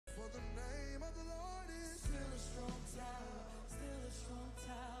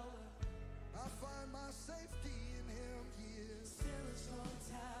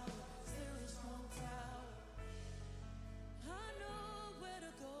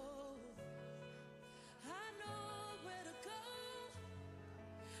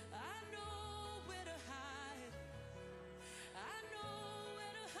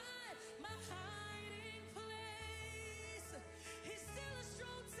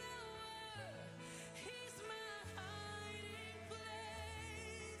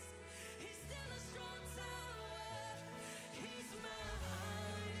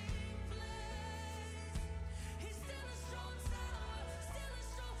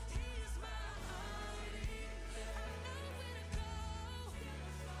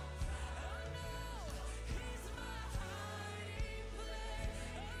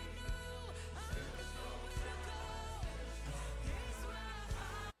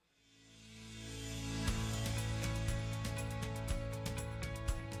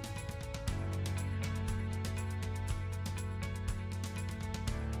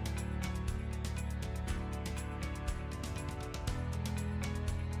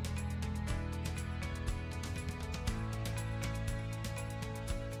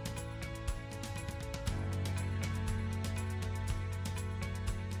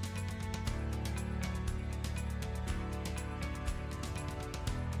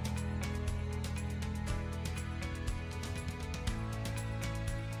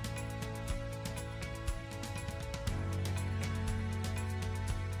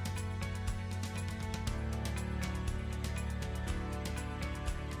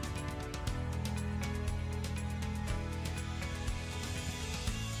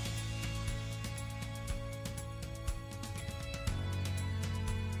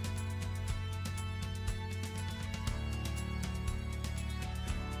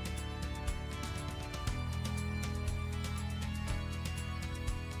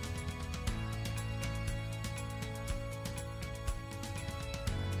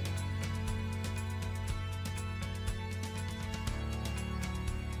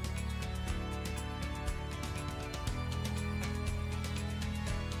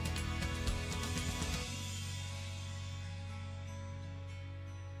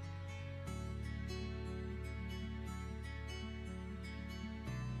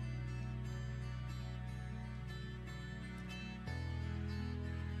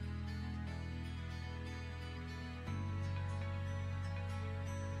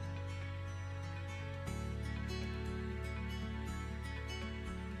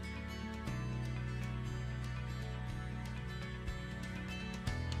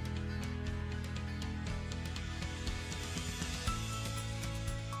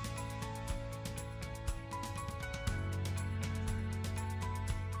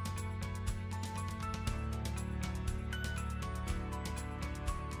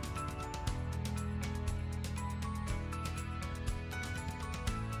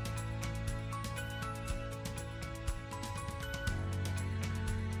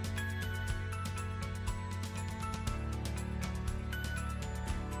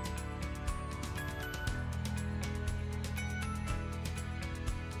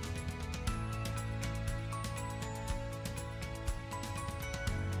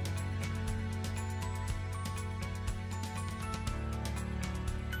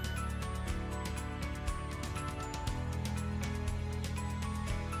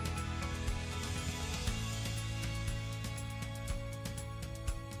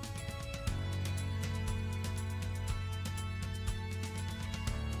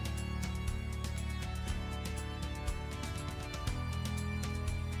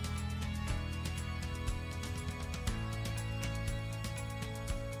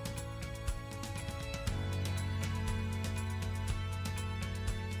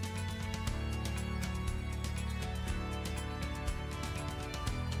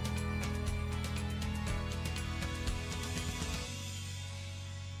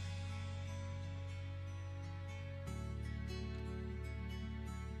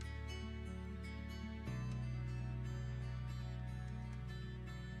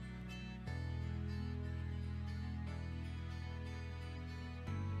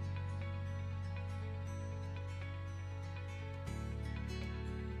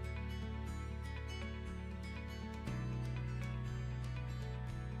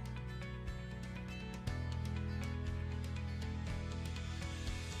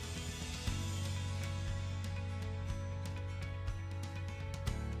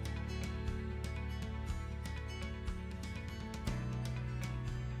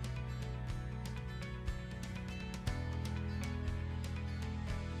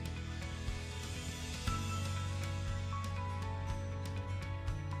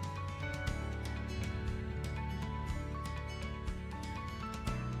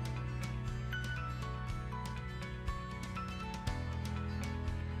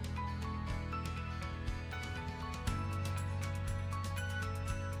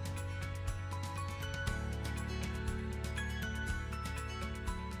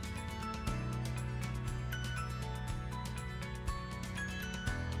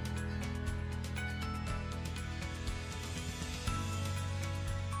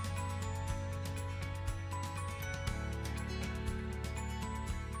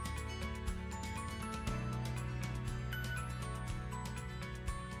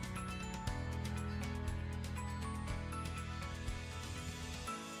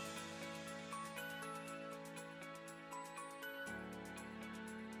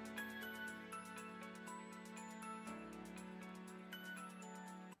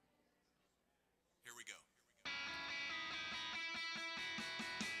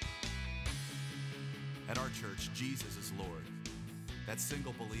At our church, Jesus is Lord. That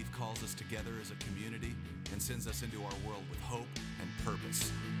single belief calls us together as a community and sends us into our world with hope and purpose.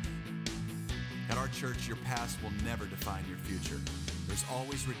 At our church, your past will never define your future. There's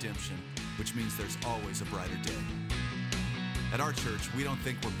always redemption, which means there's always a brighter day. At our church, we don't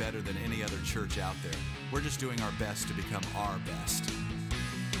think we're better than any other church out there. We're just doing our best to become our best.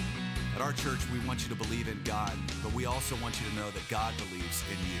 At our church, we want you to believe in God, but we also want you to know that God believes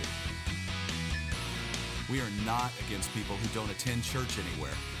in you. We are not against people who don't attend church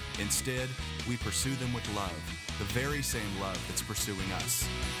anywhere. Instead, we pursue them with love, the very same love that's pursuing us.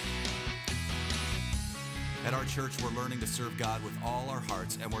 At our church, we're learning to serve God with all our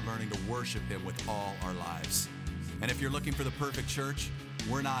hearts, and we're learning to worship Him with all our lives. And if you're looking for the perfect church,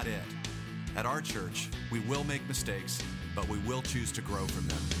 we're not it. At our church, we will make mistakes, but we will choose to grow from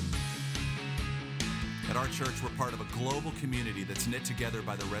them. At our church, we're part of a global community that's knit together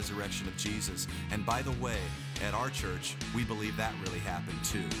by the resurrection of Jesus. And by the way, at our church, we believe that really happened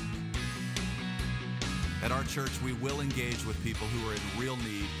too. At our church, we will engage with people who are in real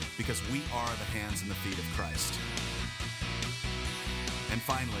need because we are the hands and the feet of Christ. And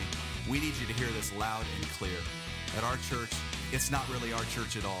finally, we need you to hear this loud and clear. At our church, it's not really our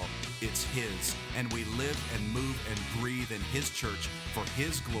church at all. It's His. And we live and move and breathe in His church for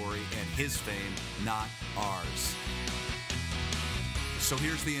His glory and His fame, not ours. So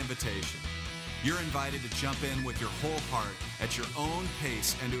here's the invitation. You're invited to jump in with your whole heart at your own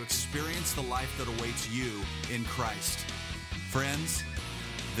pace and to experience the life that awaits you in Christ. Friends,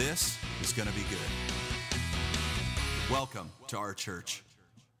 this is going to be good. Welcome to our church.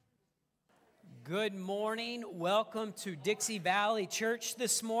 Good morning. Welcome to Dixie Valley Church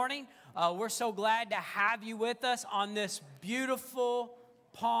this morning. We're so glad to have you with us on this beautiful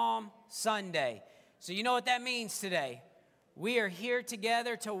Palm Sunday. So you know what that means today. We are here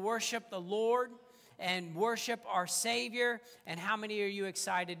together to worship the Lord and worship our Savior. And how many are you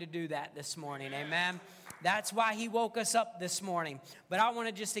excited to do that this morning? Amen. That's why He woke us up this morning. But I want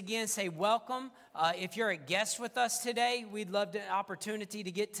to just again say welcome. If you're a guest with us today, we'd love the opportunity to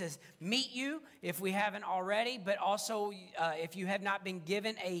get to meet you if we haven't already. But also, if you have not been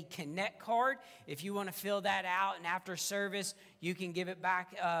given a Connect card, if you want to fill that out, and after service, you can give it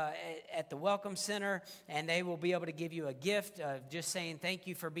back at the Welcome Center, and they will be able to give you a gift, just saying thank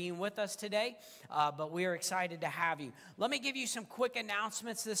you for being with us today. But we are excited to have you. Let me give you some quick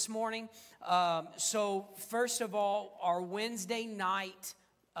announcements this morning. So first of all, our Wednesday night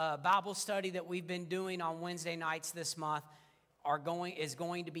Bible study that we've been doing on Wednesday nights this month is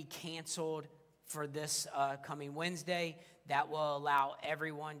going to be canceled for this coming Wednesday. That will allow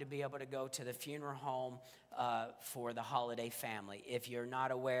everyone to be able to go to the funeral home for the Holiday family. If you're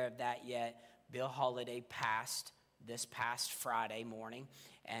not aware of that yet, Bill Holiday passed this past Friday morning,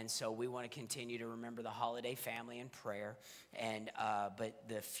 and so we want to continue to remember the Holiday family in prayer. And but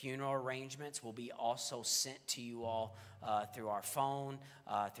the funeral arrangements will be also sent to you all through our phone,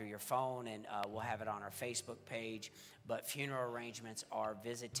 through your phone, and we'll have it on our Facebook page. But funeral arrangements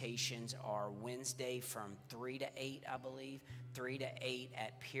visitations are Wednesday from 3 to 8, I believe, 3 to 8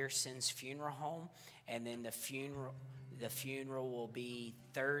 at Pearson's Funeral Home, and then the funeral will be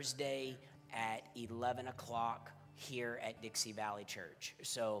Thursday at 11 o'clock here at Dixie Valley Church.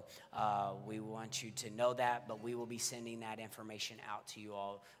 So we want you to know that, but we will be sending that information out to you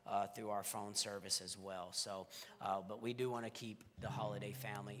all through our phone service as well. So, but we do want to keep the Holiday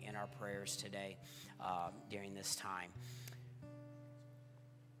family in our prayers today during this time.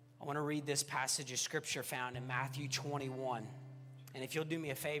 I want to read this passage of scripture found in Matthew 21. And if you'll do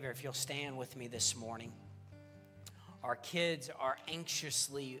me a favor, if you'll stand with me this morning. Our kids are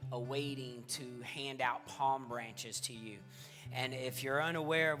anxiously awaiting to hand out palm branches to you. And if you're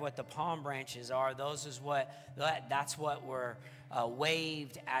unaware of what the palm branches are, that's what were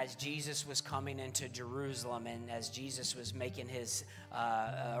waved as Jesus was coming into Jerusalem and as Jesus was making his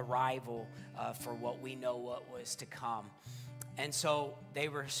arrival for what we know what was to come. And so they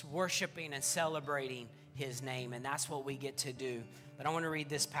were worshiping and celebrating his name, and that's what we get to do. But I want to read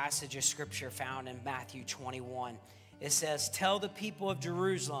this passage of scripture found in Matthew 21. It says, "Tell the people of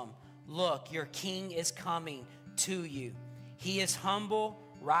Jerusalem, look, your king is coming to you. He is humble,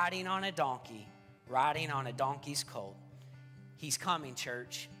 riding on a donkey's colt." He's coming,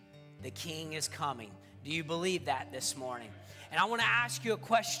 church. The king is coming. Do you believe that this morning? And I want to ask you a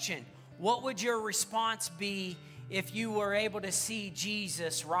question. What would your response be if you were able to see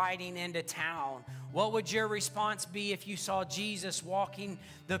Jesus riding into town? What would your response be if you saw Jesus walking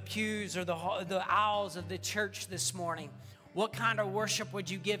the pews or the aisles of the church this morning? What kind of worship would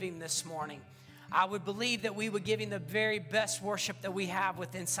you give him this morning? I would believe that we would give him the very best worship that we have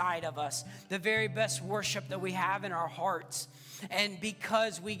within inside of us, the very best worship that we have in our hearts. And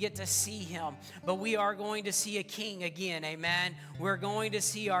because we get to see him, but we are going to see a king again, amen? We're going to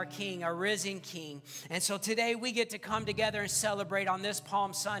see our king, a risen king. And so today we get to come together and celebrate on this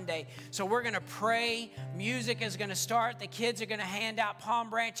Palm Sunday. So we're going to pray. Music is going to start. The kids are going to hand out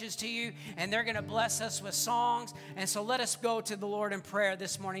palm branches to you, and they're going to bless us with songs. And so let us go to the Lord in prayer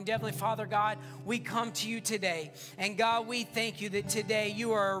this morning. Definitely, Father God, we come to you today. And God, we thank you that today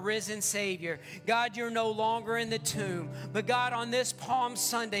you are a risen Savior. God, you're no longer in the tomb. But God, on this Palm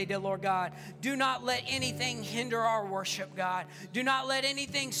Sunday, dear Lord God, do not let anything hinder our worship, God. Do not let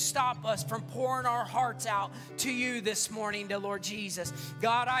anything stop us from pouring our hearts out to you this morning, dear Lord Jesus.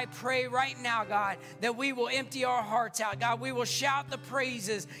 God, I pray right now, God, that we will empty our hearts out. God, we will shout the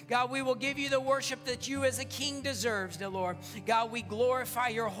praises. God, we will give you the worship that you as a king deserves, dear Lord. God, we glorify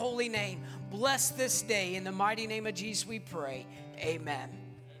your holy name. Bless this day. In the mighty name of Jesus we pray. Amen.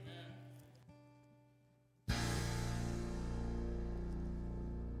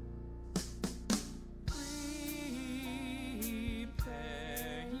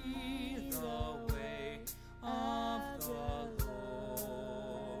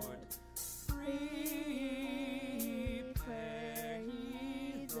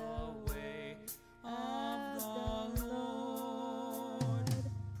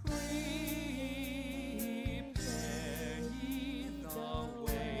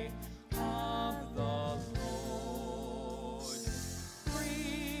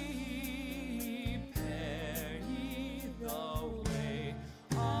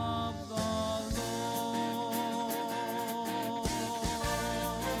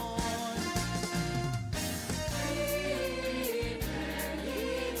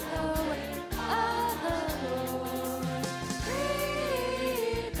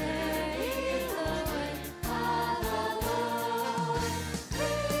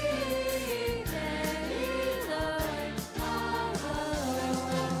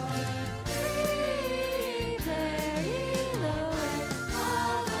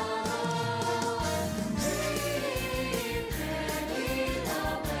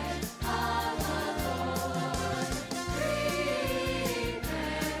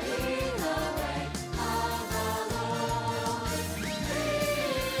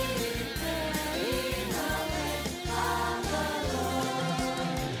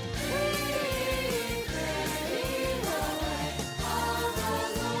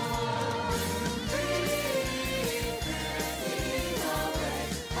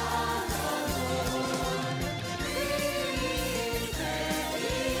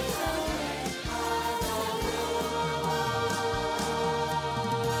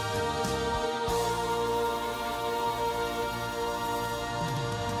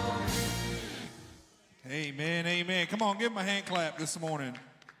 Amen, amen. Come on, give him a hand clap this morning.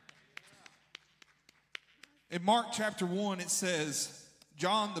 In Mark chapter 1, it says,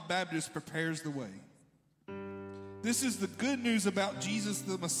 John the Baptist prepares the way. This is the good news about Jesus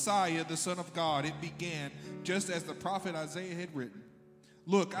the Messiah, the Son of God. It began just as the prophet Isaiah had written.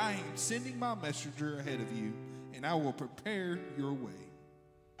 Look, I am sending my messenger ahead of you, and I will prepare your way.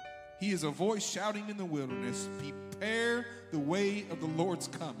 He is a voice shouting in the wilderness, prepare the way of the Lord's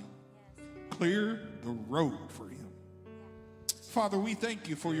coming. Clear the road for him. Father, we thank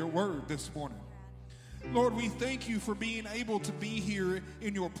you for your word this morning. Lord, we thank you for being able to be here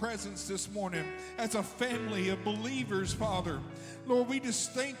in your presence this morning as a family of believers, Father. Lord, we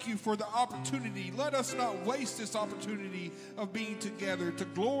just thank you for the opportunity. Let us not waste this opportunity of being together to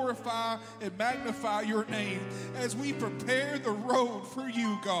glorify and magnify your name as we prepare the road for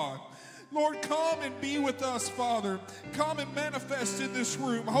you, God. Lord, come and be with us, Father. Come and manifest in this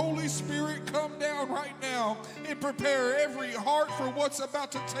room. Holy Spirit, come down right now and prepare every heart for what's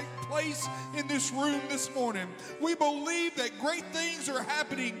about to take place in this room this morning. We believe that great things are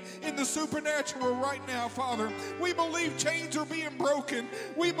happening in the supernatural right now, Father. We believe chains are being broken.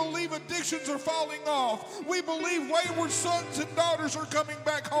 We believe addictions are falling off. We believe wayward sons and daughters are coming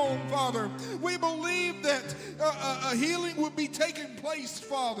back home, Father. We believe that a healing will be taking place,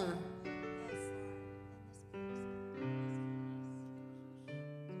 Father.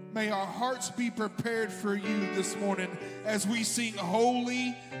 May our hearts be prepared for you this morning as we sing,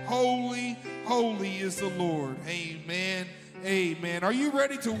 Holy, Holy, Holy is the Lord. Amen, amen. Are you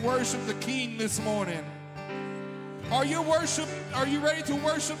ready to worship the King this morning? Are you ready to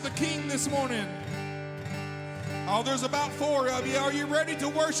worship the King this morning? Oh, there's about 4 of you. Are you ready to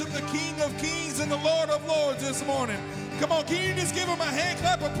worship the King of Kings and the Lord of Lords this morning? Come on, can you just give him a hand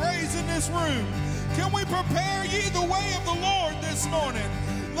clap of praise in this room? Can we prepare ye the way of the Lord this morning?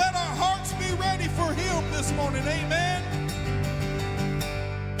 Let our hearts be ready this morning. Amen.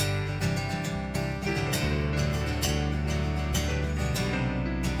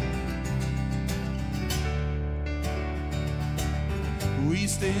 We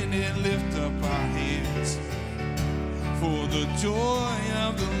stand and lift up our hands, for the joy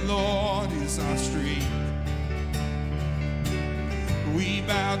of the Lord is our strength. We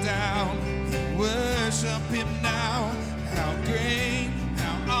bow down and worship him now. How great,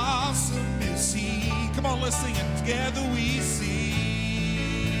 how awesome is he. Come on, let's sing it together. We sing,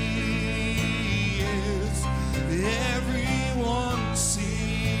 yes, everyone sing.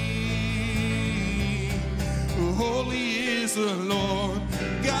 Holy is the Lord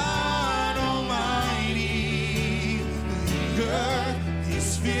God Almighty. The earth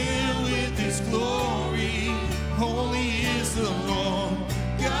is filled with his glory. Holy is the Lord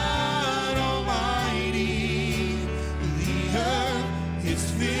God Almighty. The earth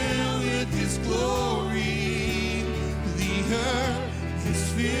is filled with his glory. The earth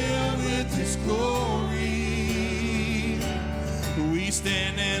is filled with his glory. We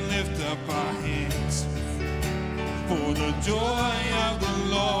stand and lift up our hands, for the joy of the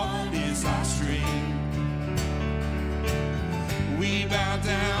Lord is our strength. We bow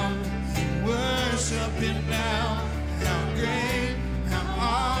down and worship him now. How great, how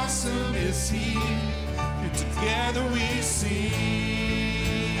awesome is he. And together we sing,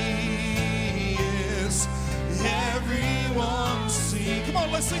 yes, everyone sing. Come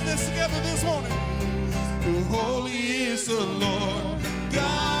on, let's sing this together this morning. Holy is the Lord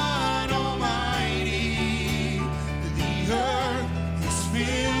God Almighty. The earth is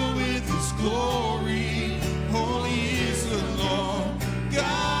filled with his glory. Holy is the Lord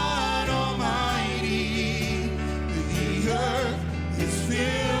God Almighty. The earth is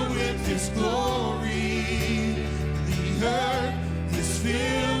filled with his glory. The earth is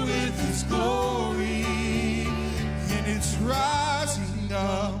filled with his glory. And it's rising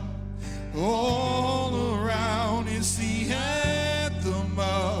up all around. It's the anthem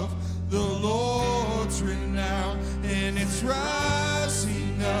of the Lord's renown. And it's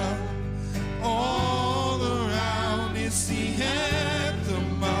rising up all around. It's the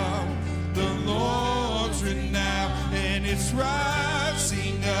anthem of the Lord's renown. And it's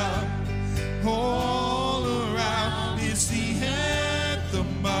rising up all around. It's the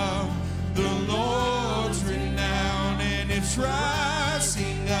anthem of the Lord's renown. And it's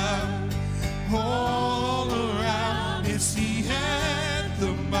rising up all around. It's the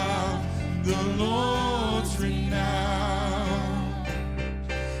anthem of the Lord's renown.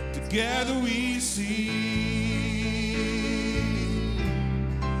 Together we sing,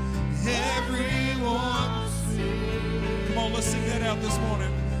 everyone sing. Come on, let's sing that out this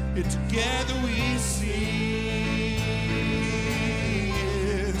morning. And together we sing,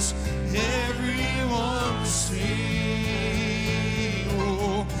 yes, everyone sing.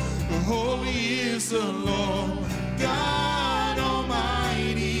 Oh, holy is the Lord God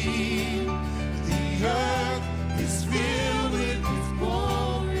Almighty. The earth is filled with his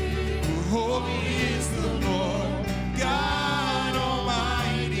glory. Holy is the Lord God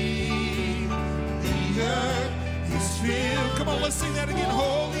Almighty. The earth is filled. Come on, let's sing that again.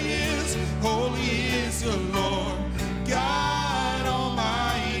 Holy is the Lord God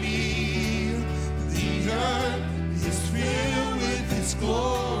Almighty. The earth is filled with his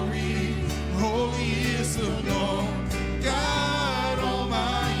glory. Holy is the Lord God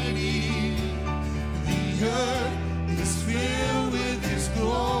Almighty. The earth is filled with his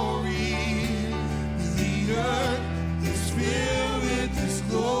glory. The earth is filled with his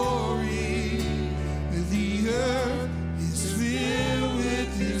glory. The earth is filled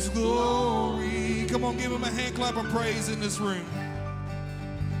with his glory. Come on, give him a hand clap of praise in this room.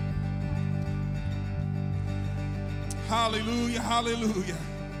 Hallelujah, hallelujah.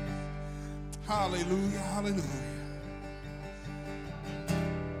 Hallelujah, hallelujah.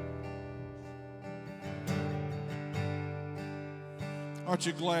 Aren't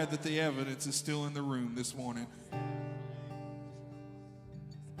you glad that the evidence is still in the room this morning?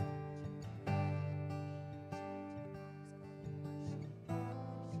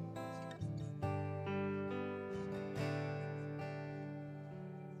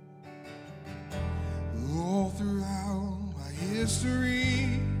 All throughout my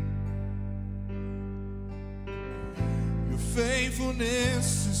history, your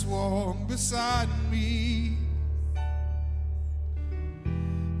faithfulness has walked beside me.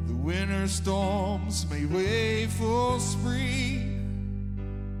 The winter storms may wait for spring.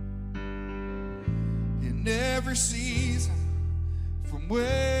 In every season, from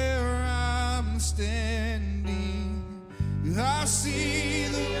where I'm standing, I see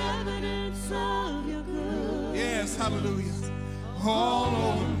the evidence of your goodness. hallelujah. All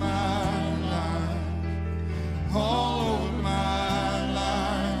over my life, all over my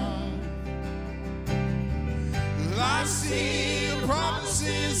life. I see your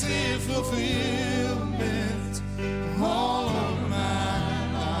promises in fulfillment. All over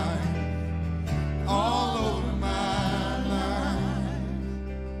my life, all over my life.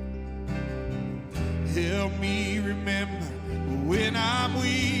 Help me remember when I'm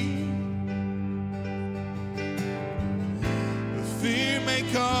weak. The fear may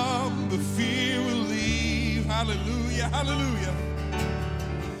come, the fear will leave. Hallelujah, hallelujah.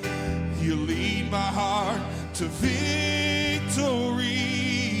 You lead my heart to victory.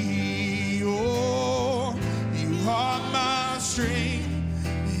 Oh, you are my strength,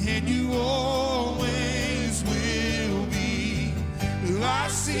 and you always will be. I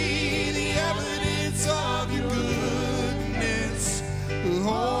see the evidence of your goodness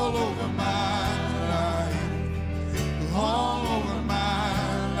all over my life, all over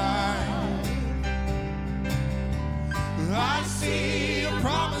my life. I see your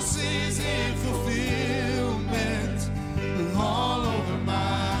promises in fulfillment all over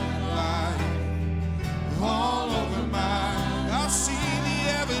my life, all over my life. I see the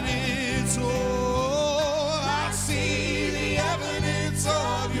evidence, oh, I see the evidence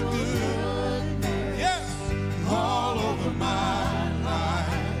of your goodness, yeah, all over my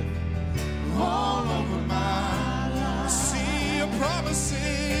life, all over my life. I see your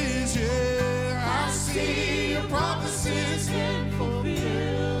promises, yeah, I see your promises in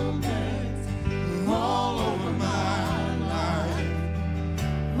fulfillment all over my life,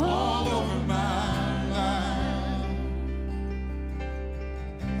 all over my life.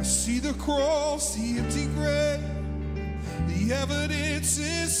 I see the cross, the empty grave, the evidence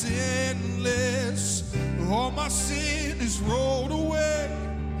is endless. All my sin is rolled away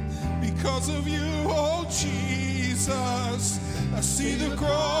because of you, oh Jesus. I see the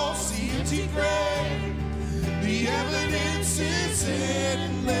cross, the empty grave, the evidence is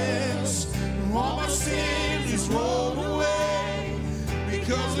endless. All my sin is rolled away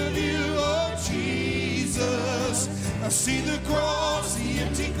because of you, oh Jesus. I see the cross, the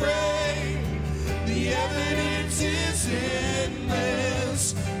empty grave, the evidence is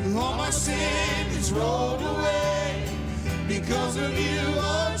endless. All my sin is rolled away because of you,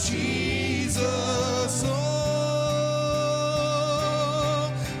 oh Jesus. Oh,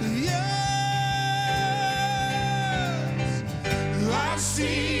 yes. I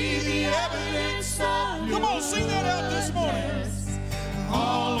see the evidence of you. Come on, sing that out this morning.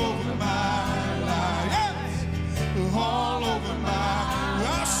 All over my life, yes. All over my life.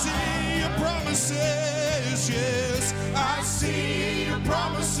 I see your promises, yes. I see your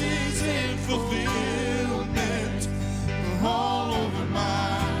promises in fulfillment. All over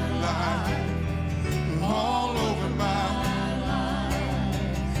my life, all over my life.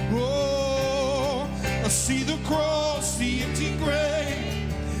 Oh, I see the cross, the empty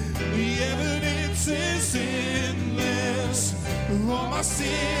grave, the evidence is endless. All my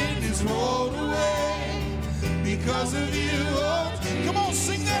sin is rolled away because of you. Oh, come on,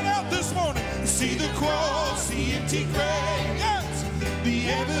 sing that out this morning. See the cross, the empty grave, yes. The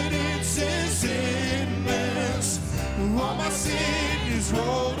evidence is endless. All my sin is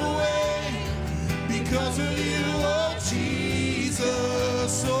rolled away because of you, oh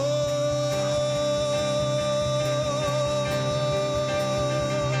Jesus. Oh,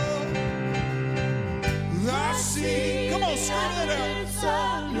 I see. Come on, scream it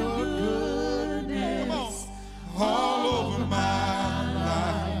out. Your goodness. Come on. All over my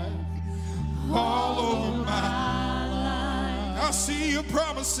life. All over my life. I see your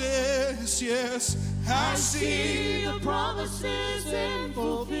promises, yes. I see your promises in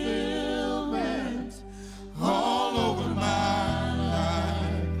fulfillment. All over my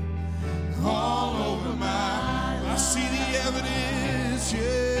life. All over my life. I see the evidence,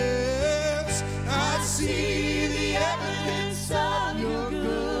 yes. I see the evidence of your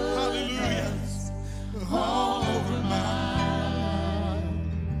goodness. Hallelujah. All over my life.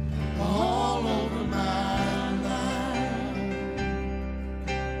 All over my life.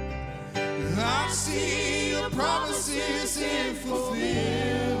 I see your promises in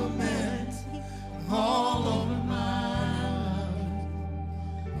fulfillment.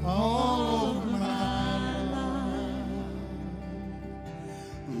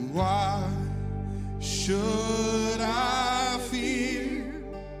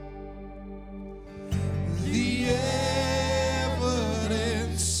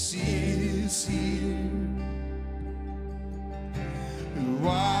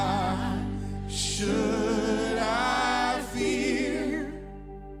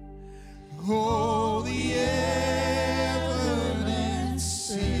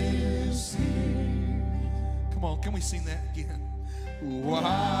 Can we sing that again?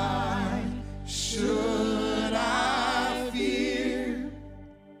 Why should I fear?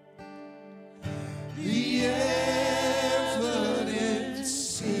 The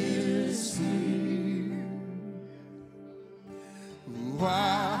evidence is here.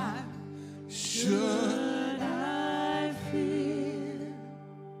 Why should I fear?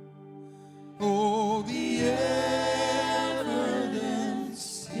 Oh, the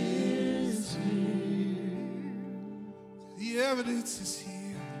evidence is here. The evidence is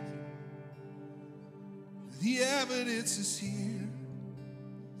here. The evidence is here.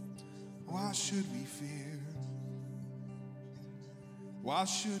 Why should we fear? Why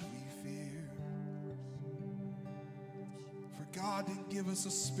should we fear? For God didn't give us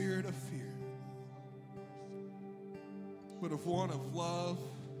a spirit of fear, but of one of love,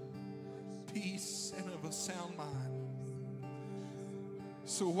 peace, and of a sound mind.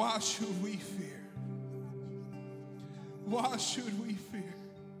 So why should we fear? Why should we fear?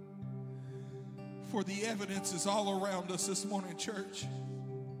 For the evidence is all around us this morning, church.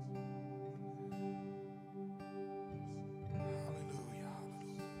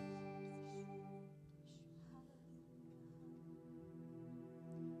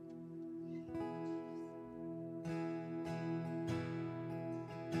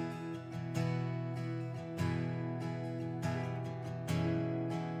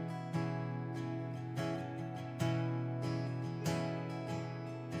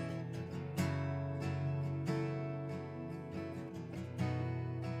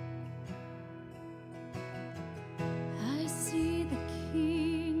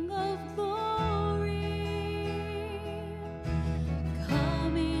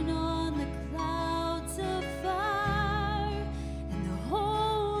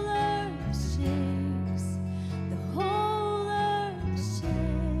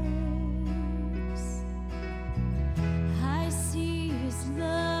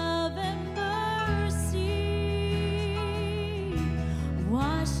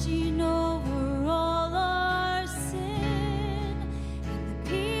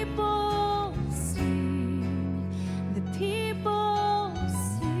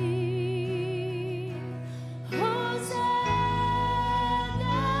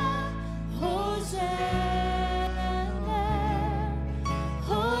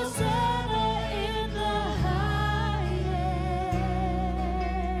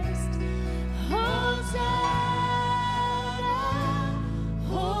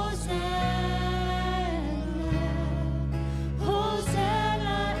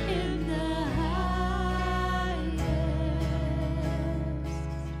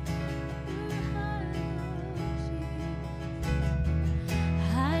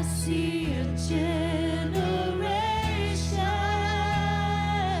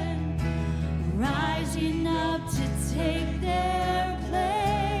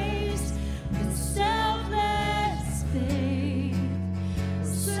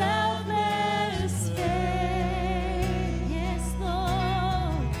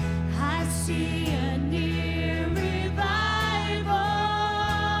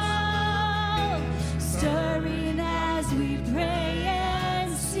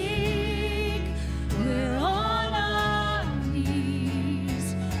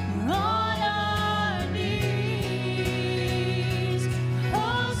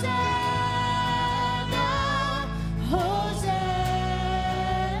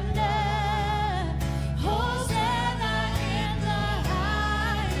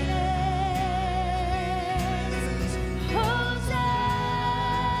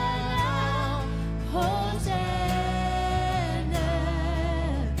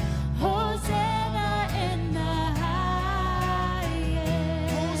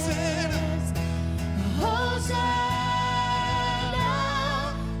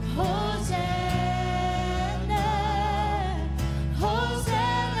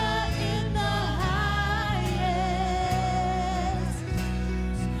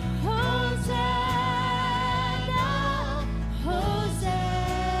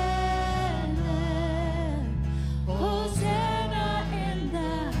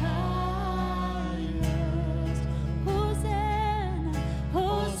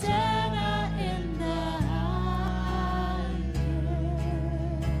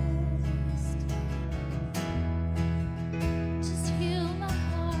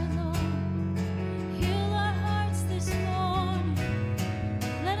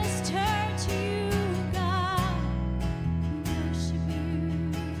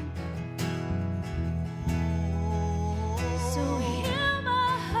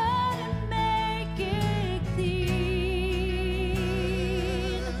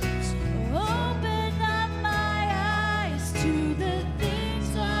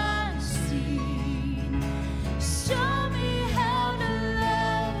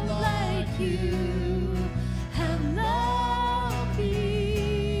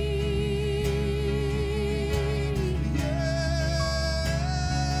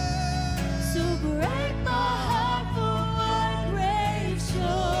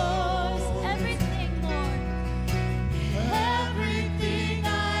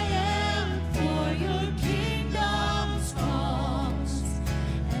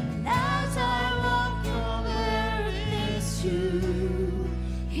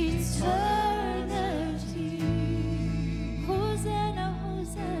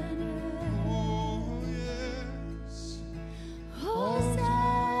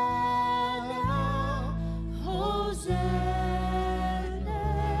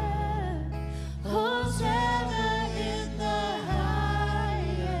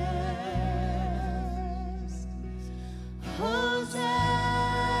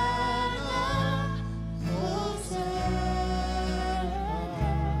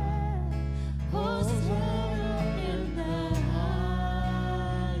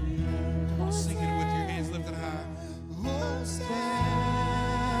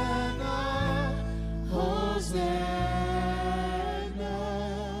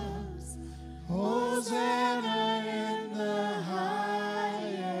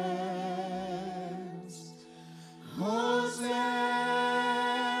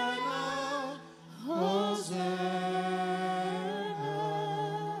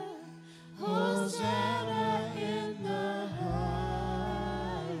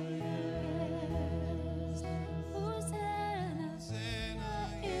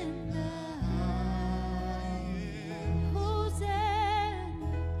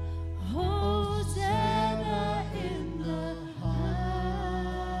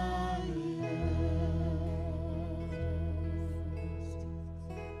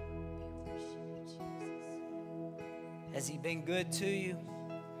 Has He been good to you?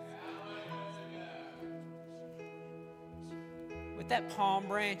 With that palm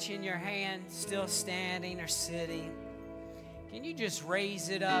branch in your hand, still standing or sitting, can you just raise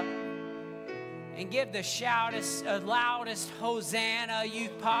it up and give the loudest Hosanna you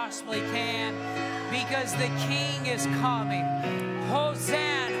possibly can, because the King is coming.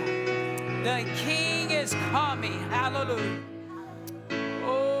 Hosanna, the King is coming. Hallelujah.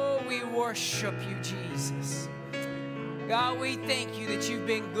 Oh, we worship you, Jesus. God, we thank you that you've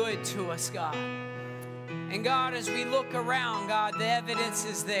been good to us, God. And God, as we look around, God, the evidence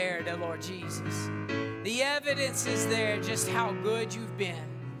is there, the Lord Jesus. The evidence is there just how good you've been.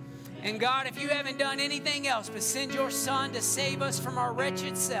 And God, if you haven't done anything else but send your Son to save us from our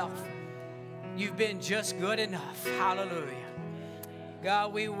wretched self, you've been just good enough. Hallelujah.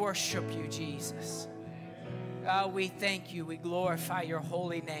 God, we worship you, Jesus. God, we thank you. We glorify your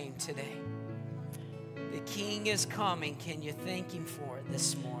holy name today. The King is coming. Can you thank him for it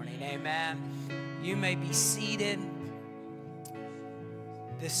this morning? Amen. You may be seated.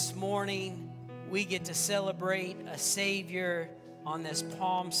 This morning, we get to celebrate a Savior on this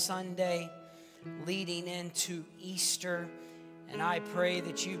Palm Sunday leading into Easter. And I pray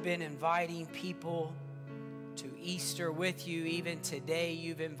that you've been inviting people to Easter with you. Even today,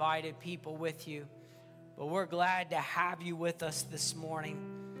 you've invited people with you. But we're glad to have you with us this morning.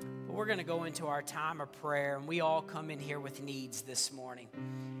 But we're going to go into our time of prayer, and we all come in here with needs this morning.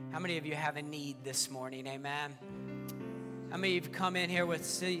 How many of you have a need this morning? Amen. How many of you come in here with,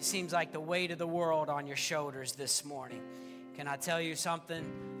 seems like the weight of the world on your shoulders this morning? Can I tell you something?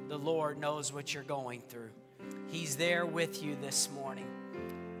 The Lord knows what you're going through. He's there with you this morning.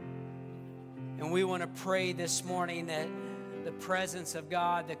 And we want to pray this morning that the presence of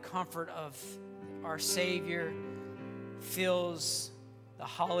God, the comfort of our Savior fills the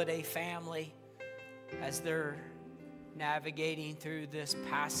Holiday family as they're navigating through this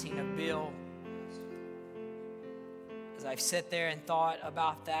passing of Bill. As I've sat there and thought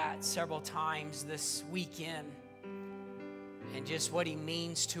about that several times this weekend and just what he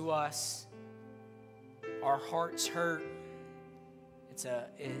means to us, our hearts hurt. It's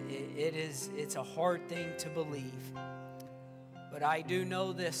a hard thing to believe. But I do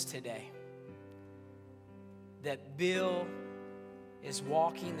know this today, that Bill is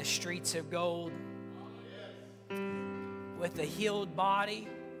walking the streets of gold with a healed body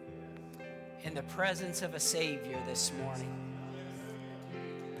in the presence of a Savior this morning.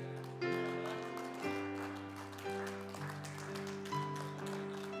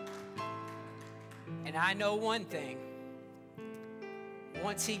 And I know one thing.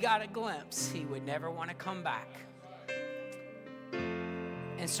 Once he got a glimpse, he would never want to come back.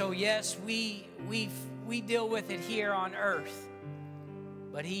 And so, yes, we deal with it here on earth,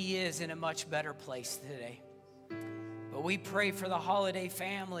 but he is in a much better place today. But we pray for the Holiday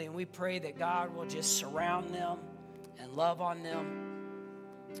family, and we pray that God will just surround them and love on them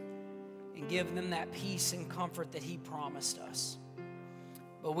and give them that peace and comfort that he promised us.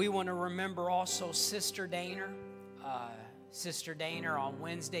 But we want to remember also Sister Daner. Sister Daner on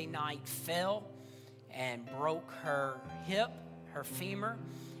Wednesday night fell and broke her hip, her femur.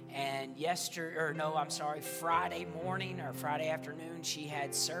 And Friday morning or Friday afternoon, she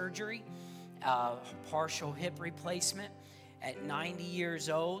had surgery, partial hip replacement at 90 years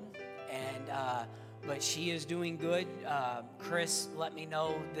old. And but she is doing good. Chris let me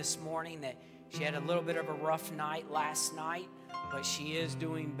know this morning that she had a little bit of a rough night last night, but she is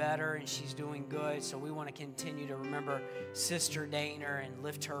doing better and she's doing good. So we want to continue to remember Sister Daner and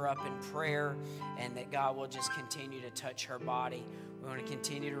lift her up in prayer, and that God will just continue to touch her body. We want to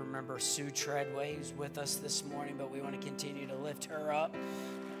continue to remember Sue Treadway, who's with us this morning, but we want to continue to lift her up.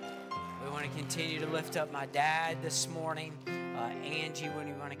 We want to continue to lift up my dad this morning, Angie.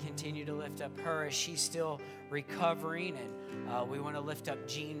 We want to continue to lift up her as she's still recovering, and we want to lift up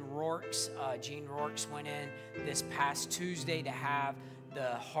Jean Rourke's. Jean Rourke's went in this past Tuesday to have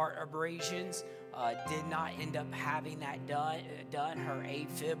the heart abrasions. Did not end up having that done. Her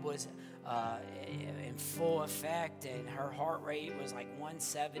AFib was in full effect, and her heart rate was like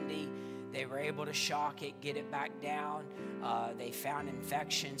 170. They were able to shock it, get it back down. They found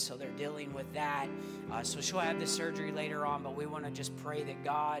infection, so they're dealing with that. So she'll have the surgery later on, but we want to just pray that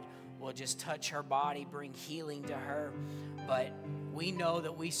God will just touch her body, bring healing to her. But we know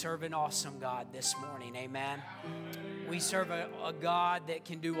that we serve an awesome God this morning, amen? We serve a God that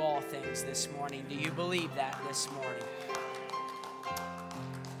can do all things this morning. Do you believe that this morning?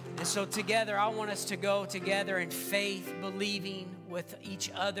 And so together, I want us to go together in faith, believing with each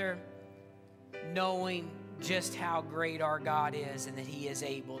other, knowing just how great our God is and that he is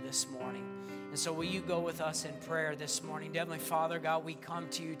able this morning. And so will you go with us in prayer this morning? Heavenly Father, God, we come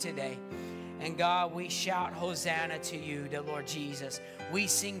to you today. And God, we shout Hosanna to you, dear Lord Jesus. We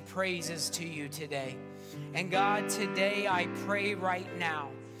sing praises to you today. And God, today I pray right now,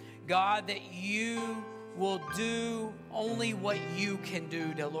 God, that you will do only what you can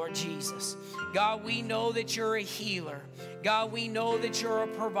do, dear Lord Jesus. God, we know that you're a healer. God, we know that you're a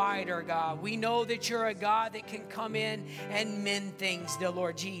provider, God. We know that you're a God that can come in and mend things, dear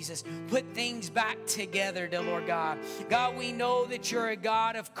Lord Jesus. Put things back together, dear Lord God. God, we know that you're a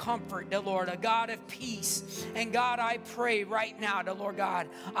God of comfort, dear Lord, a God of peace. And God, I pray right now, dear Lord God,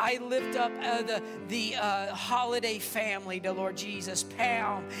 I lift up the holiday family, dear Lord Jesus,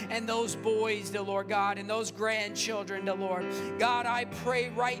 Pam and those boys, dear Lord God, and those grandchildren, dear Lord. God, I pray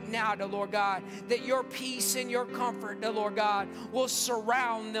right now, dear Lord God, that your peace and your comfort, dear Lord God, will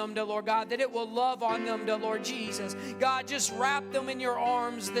surround them, dear Lord God, that it will love on them, dear Lord Jesus. God, just wrap them in your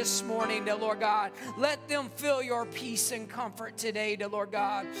arms this morning, dear Lord God. Let them feel your peace and comfort today, dear Lord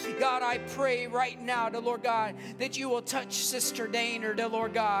God. God, I pray right now, dear Lord God, that you will touch Sister Dana, dear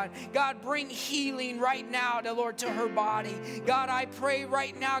Lord God. God, bring healing right now, dear Lord, to her body. God, I pray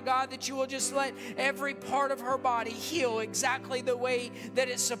right now, God, that you will just let every part of her body heal exactly the way that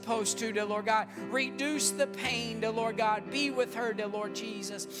it's supposed to, dear Lord God. Reduce the pain, dear Lord God. Be with her, dear Lord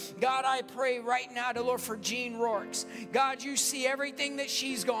Jesus. God, I pray right now, dear Lord, for Jean Rourke's. God, you see everything that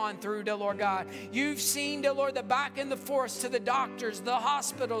she's gone through, dear Lord God. You've seen, dear Lord, the back and the forth to the doctors, the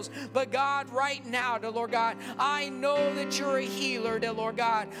hospitals. But God, right now, dear Lord God, I know that you're a healer, dear Lord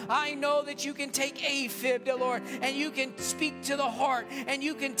God. I know that you can take AFib, dear Lord, and you can speak to the heart, and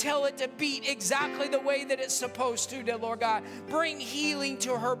you can tell it to beat exactly the way that it's supposed to, dear Lord God. Bring healing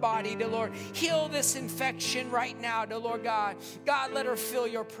to her body, dear Lord. Heal this infection right now, dear Lord God. God, let her feel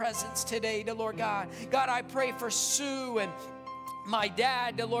your presence today, dear Lord God. God, I pray for Sue and my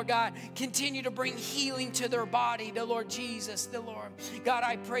dad, dear Lord God. Continue to bring healing to their body, dear Lord Jesus, dear Lord. God,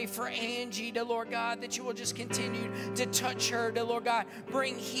 I pray for Angie, dear Lord God, that you will just continue to touch her, dear Lord God.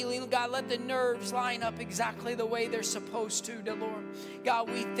 Bring healing, God. Let the nerves line up exactly the way they're supposed to, dear Lord. God,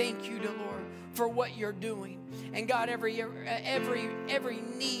 we thank you, dear Lord, for what you're doing. And God, every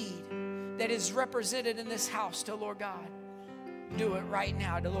need that is represented in this house, dear Lord God, do it right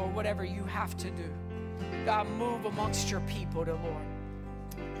now, dear Lord, whatever you have to do. God, move amongst your people, dear Lord.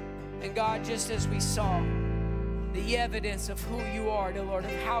 And God, just as we saw, the evidence of who you are, dear Lord,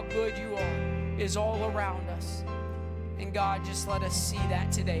 of how good you are, is all around us. And God, just let us see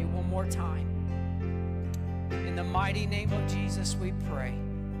that today one more time. In the mighty name of Jesus we pray.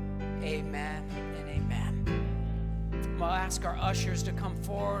 Amen and amen. I'm going to ask our ushers to come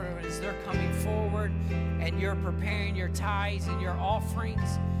forward. As they're coming forward and you're preparing your tithes and your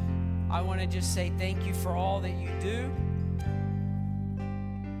offerings, I want to just say thank you for all that you do.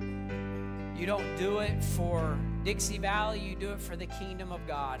 You don't do it for Dixie Valley, you do it for the kingdom of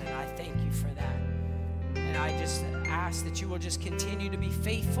God, and I thank you for that. And I just ask that you will just continue to be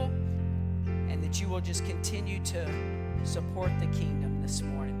faithful and that you will just continue to support the kingdom this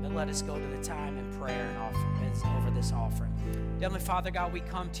morning. But let us go to the time in prayer and offer over this offering. Heavenly Father, God, we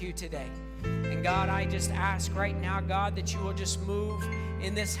come to you today. And God, I just ask right now, God, that you will just move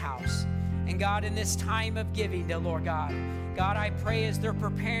in this house. And God, in this time of giving, dear Lord God, God, I pray as they're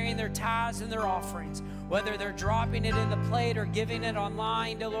preparing their tithes and their offerings, whether they're dropping it in the plate or giving it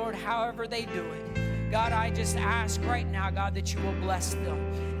online, dear Lord, however they do it. God, I just ask right now, God, that you will bless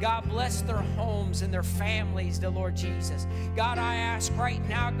them. God, bless their homes and their families, dear Lord Jesus. God, I ask right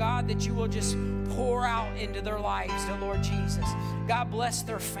now, God, that you will just pour out into their lives, dear Lord Jesus. God, bless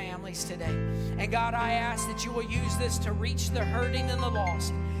their families today. And God, I ask that you will use this to reach the hurting and the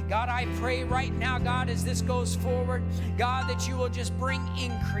lost. God, I pray right now, God, as this goes forward, God, that you will just bring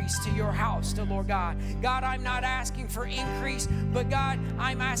increase to your house, dear Lord God. God, I'm not asking for increase, but God,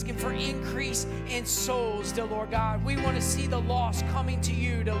 I'm asking for increase in souls, dear Lord God. We want to see the lost coming to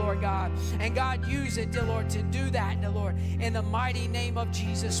you, dear Lord God. And God, use it, dear Lord, to do that, dear Lord. In the mighty name of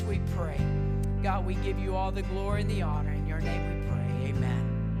Jesus, we pray. God, we give you all the glory and the honor. In your name we pray. Amen.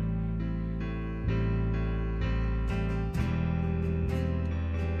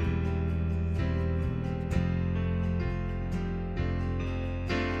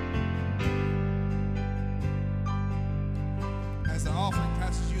 As the offering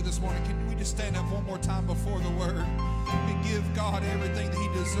passes you this morning, can we just stand up one more time before the word and give God everything that he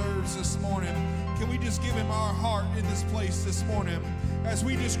deserves this morning? Can we just give him our heart in this place this morning as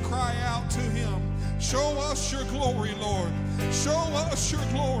we just cry out to him? Show us your glory, Lord. Show us your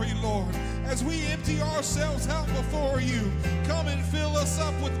glory, Lord. As we empty ourselves out before you, come and fill us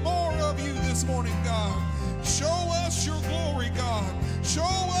up with more of you this morning, God. Show us your glory, God. Show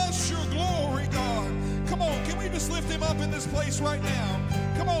us your glory, God. Come on, can we just lift him up in this place right now?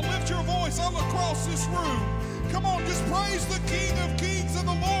 Come on, lift your voice all across this room. Come on, just praise the King of Kings and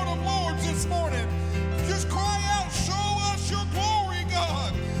the Lord of Lords this morning. Just cry out, show us your glory,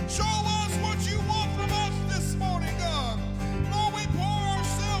 God. Show us what you want from us this morning, God. Lord, we pour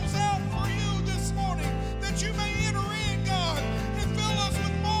ourselves out for you this morning, that you may enter in, God, and fill us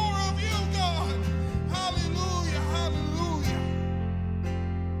with more of you, God. Hallelujah, hallelujah.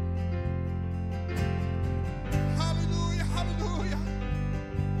 Hallelujah, hallelujah.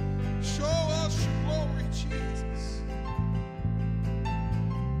 Show us your glory, Jesus.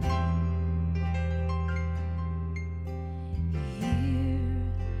 Here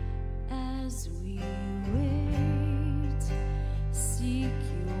as we wait, seek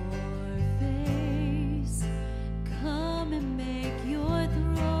your face. Come and make your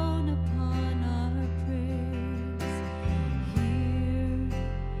throne upon our praise. Here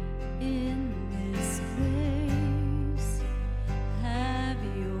in this place, have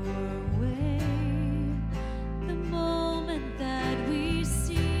your way. The moment that we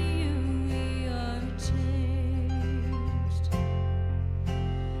see you, we are changed.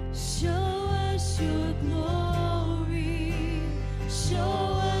 Show us your glory.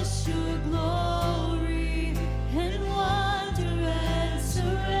 Show us your glory. In wonder and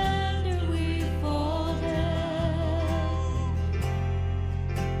surrender we fall down.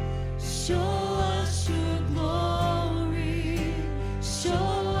 Show us your glory. Show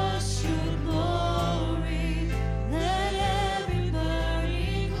us your glory. Let every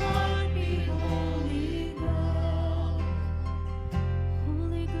burning heart be holy ground.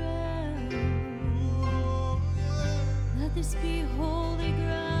 Holy ground. Let this be holy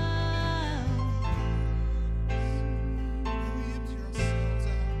ground. We empty ourselves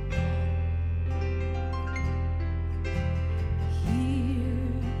out, God.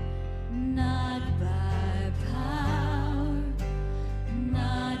 Here, not by power,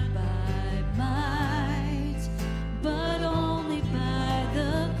 not by might, but only by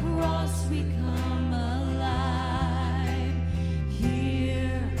the cross we come alive.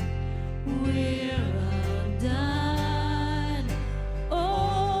 Here, we're undone,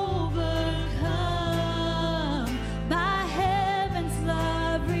 overcome by heaven's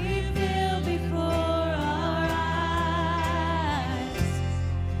love revealed before our eyes.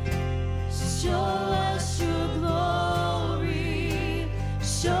 Show us your glory.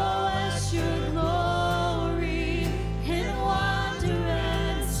 Show us your glory. In wonder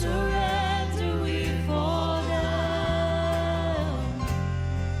and surrender we fall down.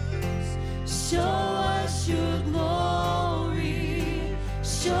 Show us your glory.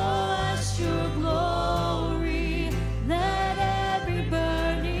 Show us your glory. Let every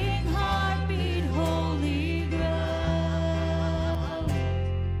burning heart beat holy ground.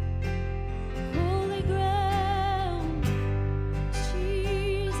 Holy ground,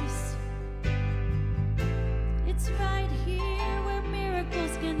 Jesus. It's right here where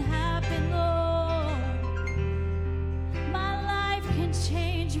miracles can happen, Lord. My life can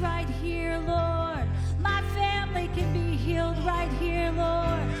change right here, Lord. My family can be healed right here,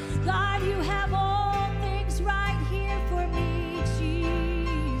 Lord. God, you have all things right here for me,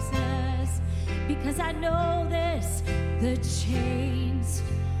 Jesus. Because I know this, the chains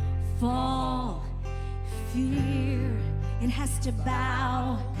fall. Fear, it has to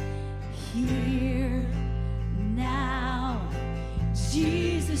bow here now.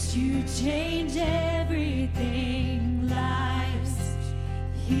 Jesus, you change everything. Lives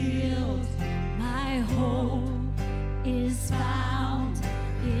healed. My hope is found.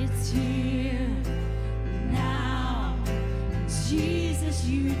 It's here now. Jesus,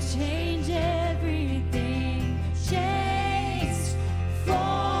 you change everything. Chains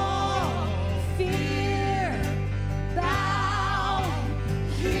fall. Fear bow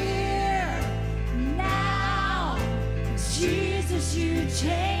here now. Jesus, you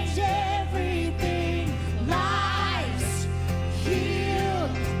change everything. Lives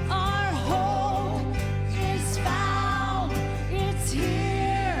healed. Our hope is found. It's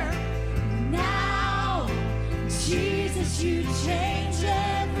here now. Jesus, you change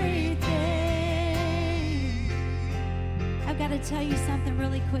everything. I've got to tell you something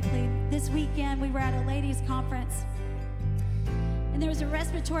really quickly. This weekend, we were at a ladies' conference, and there was a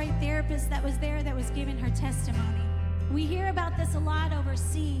respiratory therapist that was there that was giving her testimony. We hear about this a lot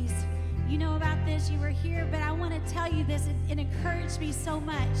overseas. You know about this, you were here, but I want to tell you this. It encouraged me so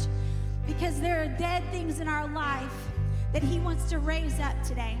much, because there are dead things in our life that he wants to raise up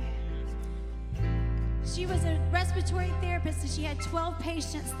today. She was a respiratory therapist, and she had 12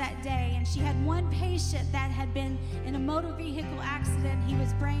 patients that day, and she had one patient that had been in a motor vehicle accident. He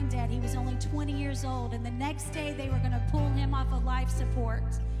was brain dead. He was only 20 years old, and the next day they were going to pull him off of life support.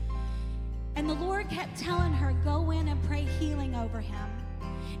 And the Lord kept telling her, go in and pray healing over him.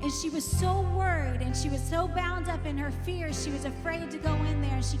 And she was so worried, and she was so bound up in her fears, she was afraid to go in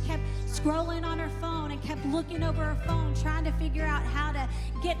there. And she kept scrolling on her phone and kept looking over her phone, trying to figure out how to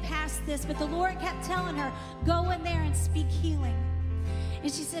get past this. But the Lord kept telling her, go in there and speak healing.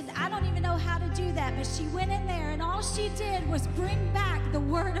 And she said, I don't even know how to do that. But she went in there, and all she did was bring back the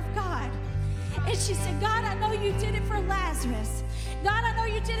Word of God. And she said, God, I know you did it for Lazarus. God, I know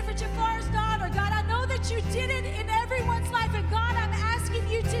you did it for Jafar's daughter. God, I know that you did it in everyone's life. And God, I'm asking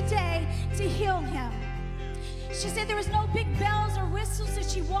you today to heal him. She said there was no big bells or whistles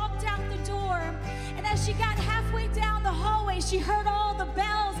as she walked out the door. And as she got halfway down the hallway, she heard all the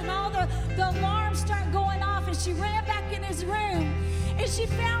bells and all the alarms start going off. And she ran back in his room. And she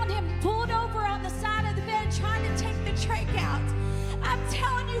found him pulled over on the side of the bed trying to take the trach out. I'm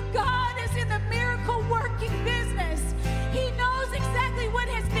telling you, God is in the miracle working business. He knows exactly what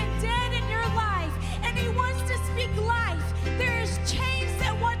has been dead in your life, and he wants to speak life. There is chains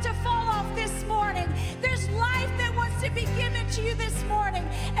that want to fall off this morning. There's life that wants to be given to you this morning.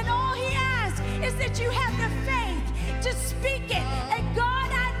 And all he asks is that you have the faith to speak it. And God,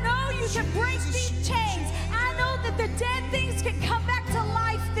 I know you can break these chains. I know that the dead things can come back to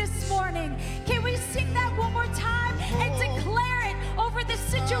life this morning. Can we sing that one more time and declare it over the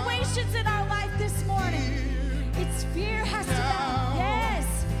situations in our life this morning? Its fear has to go. Yes.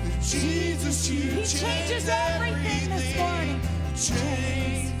 Jesus, you He changes everything this morning.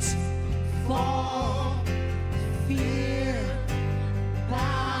 Chains fall, fear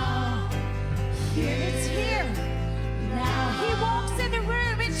bow. Here it's here. Now he walks in the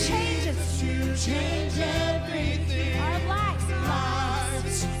room and changes. You change everything. Our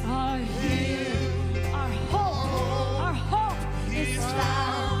lives are healed. Our hope is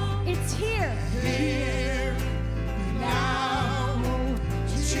found. It's here. Here now.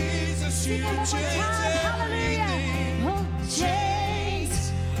 Jesus, you Sing it one more change time. everything. Hallelujah. Oh,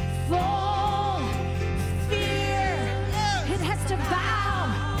 chains fall, fear, it has to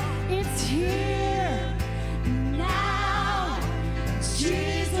bow. It's here now.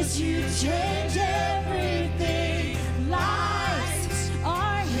 Jesus, you change everything. Lives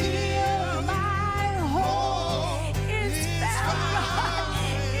are healed. My hope is found.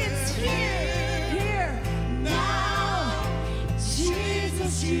 It's here now.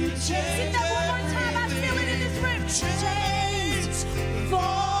 Jesus, you change. Sing that one more time. I feel it in this room. Chains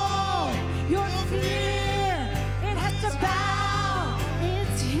fall. Your fear, it has to bow.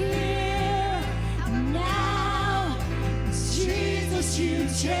 It's here now. Jesus, you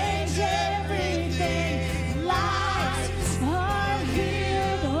change everything. Lives are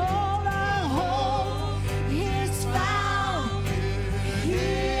healed. All our hope is found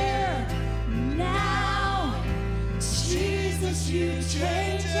here now. Jesus, you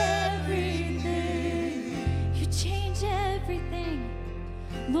change everything. You change everything.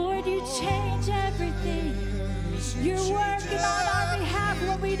 Lord, you change everything. You're working on our behalf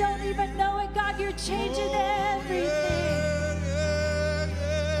when we don't even know it. God, you're changing everything.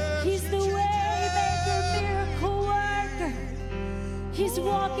 He's the way maker, miracle worker. He's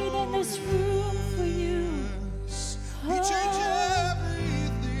walking in this room for you. You change Oh,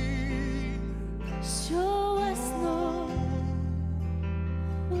 everything. show us, Lord.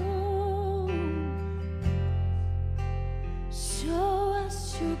 Oh, show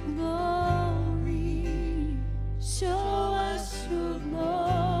us your glory. Show us your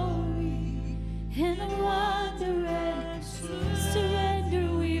glory. In wonder and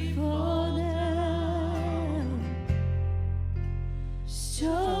surrender we fall down.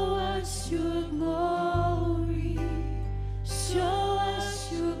 Show us your glory. Show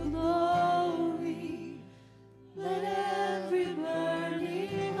us your glory. Let every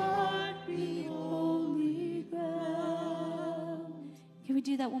burning heart be holy ground. Can we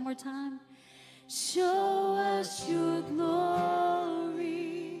do that one more time? Show us your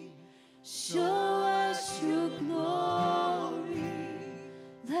glory. Show us your glory.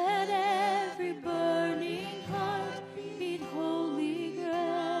 Let every burning heart beat holy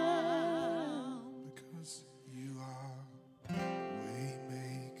ground. Because you are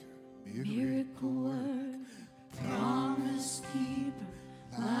waymaker, Miracle work, promise keeper,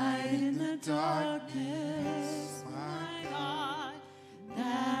 light in the darkness. My God,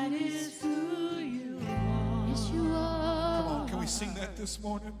 that is who you are. Yes, you are. Come on, can we sing that this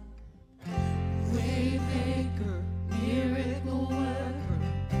morning? Waymaker, miracle worker,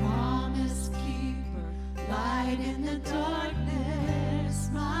 promise keeper,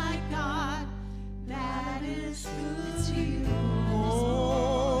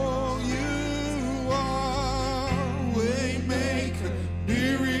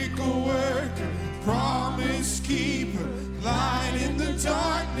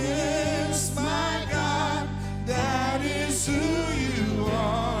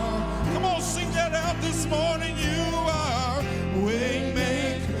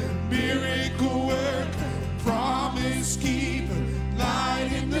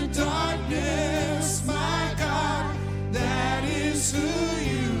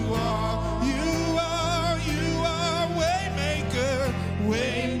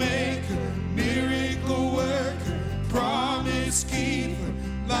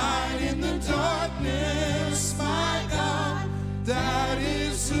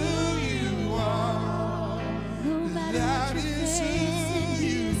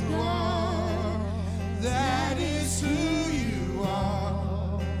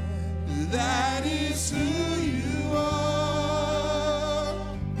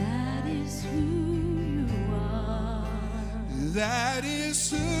 That is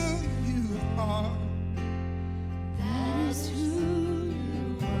who you are. That is who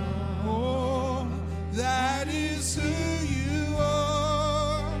you are. Oh, that is who you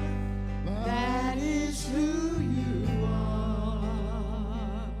are. That is who you are.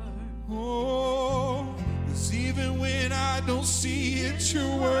 Oh, 'cause even when I don't see it,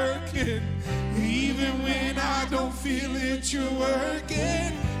 you're working. Even when I don't feel it, you're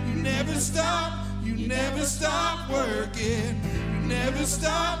working. You never stop working.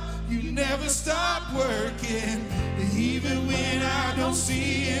 You never stop working. Even when I don't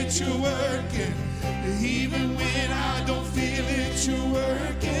see it, you're working. Even when I don't feel it, you're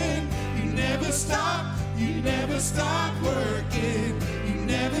working. You never stop working.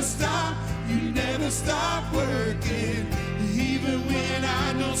 You never stop working. Even when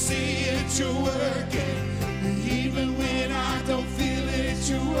I don't see it, you're working. Even when I don't feel it,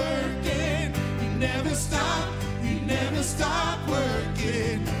 you're working. You never stop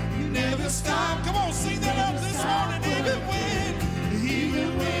working. You never stop. Come on, sing that up this morning.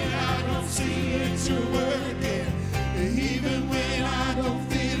 Even when I don't see it, you're working. Even when I don't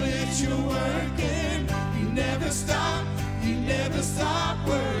feel it, you're working. You never stop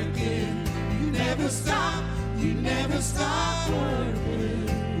working. You never stop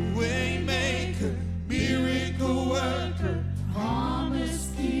working. Waymaker, miracle worker,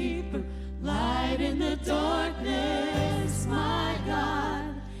 Promise keeper, light in the darkness, my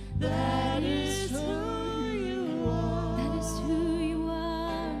God. That is who you are. That is who you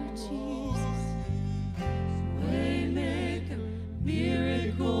are, Jesus. Waymaker,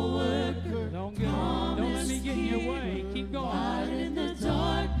 miracle worker, Don't let me get in your way. Keep going. light in the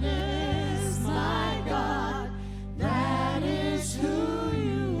darkness, my God. That is who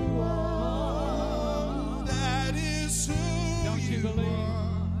you are. that is who Don't you believe?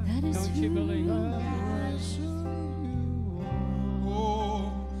 are. That is Don't you who believe? you are.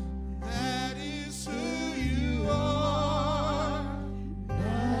 Oh, that is who you are.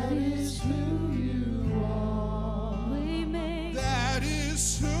 That is who you are. Waymaker. That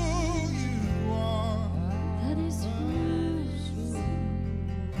is who you are. That is who you are.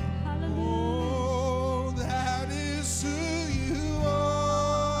 Hallelujah. Oh, that is who you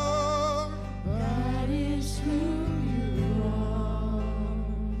are. That is who you are.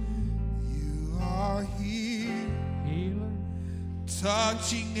 You are here, Healer.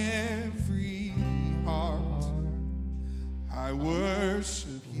 touching every heart. I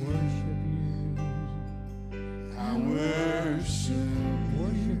worship you. Worship I worship you.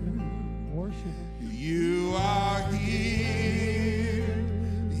 Worship him. Worship him. you. Are here,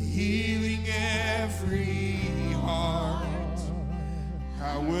 healing every heart.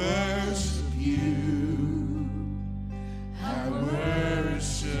 I worship you. I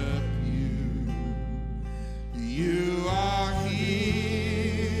worship you. You are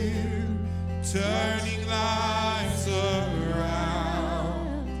here, turning lives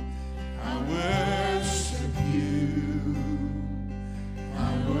around. I worship you. I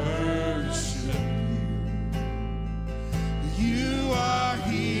worship you. You are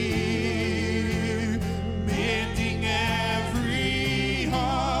here, mending every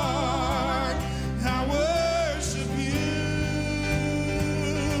heart. I worship you.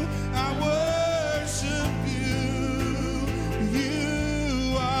 I worship you.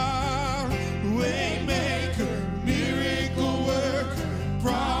 You are waymaker, miracle worker,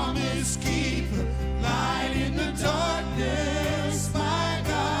 promise keeper, light in the darkness. My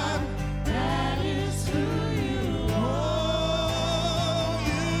God, That is who you oh,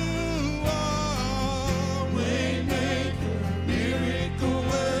 you are waymaker, miracle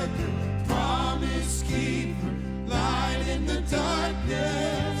worker, promise keeper, light in the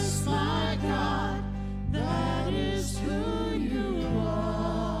darkness. My God. That is who you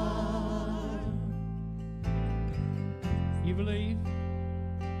are. You believe?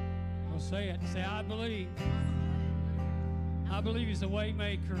 Well, say it. Say, I believe. I believe he's a way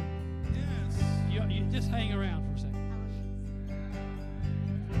maker. You just hang around for a second.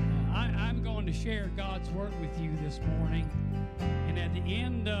 I'm going to share God's word with you this morning. And at the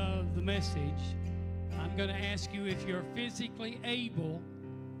end of the message, I'm going to ask you if you're physically able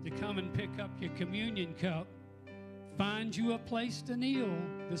to come and pick up your communion cup, find you a place to kneel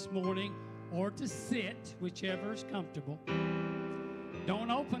this morning or to sit, whichever is comfortable.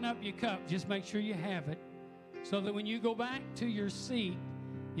 Don't open up your cup. Just make sure you have it so that when you go back to your seat,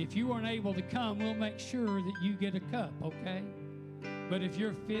 if you weren't able to come, we'll make sure that you get a cup, okay? But if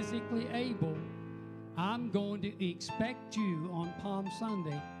you're physically able, I'm going to expect you on Palm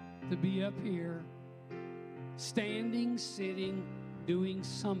Sunday to be up here, standing, sitting, doing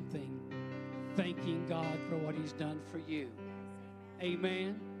something, thanking God for what he's done for you.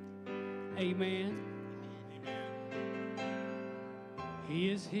 Amen. Amen.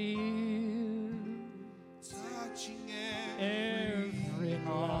 He is here, touching every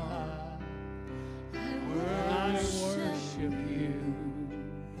heart. I worship you.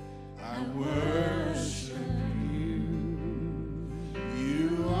 I worship you.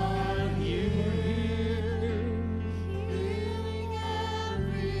 You are here, healing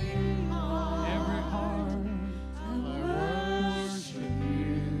every heart. Every heart. I worship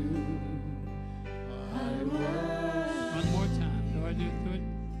you. I worship. One more time. Go ahead, do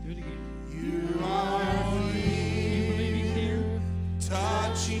it again. You are You here, believe He's here?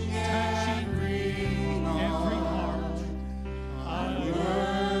 touching every heart. I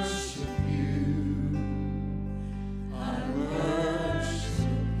worship you. I worship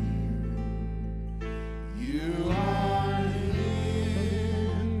you. You are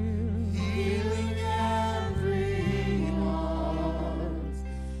here, healing every heart.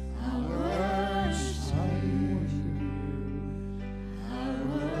 I worship you. I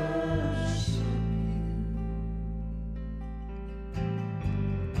worship you.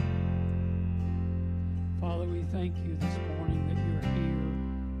 Father, we thank you this morning that you're here.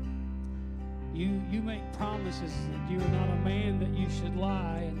 You make promises that you're not a man that you should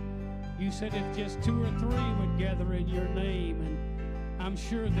lie. And you said if just 2 or 3 would gather in your name. And I'm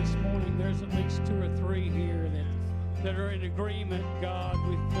sure this morning there's at least 2 or 3 here that are in agreement, God,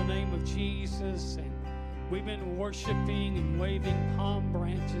 with the name of Jesus. And we've been worshiping and waving palm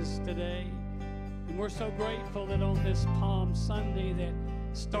branches today. And we're so grateful that on this Palm Sunday that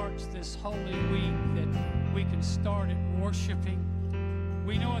starts this Holy Week that we can start it worshiping.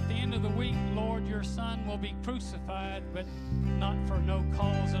 We know at the end of the week, Lord, your Son will be crucified, but not for no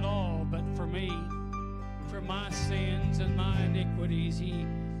cause at all, but for me, for my sins and my iniquities. He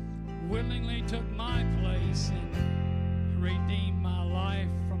willingly took my place and redeemed my life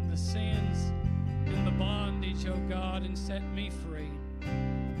from the sins and the bondage, oh God, and set me free.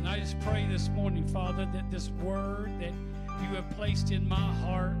 And I just pray this morning, Father, that this word that you have placed in my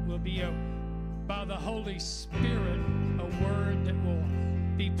heart will be by the Holy Spirit, a word that will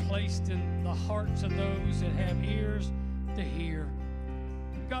be placed in the hearts of those that have ears to hear.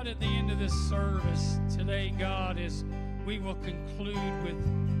 God, at the end of this service today, God, as we will conclude with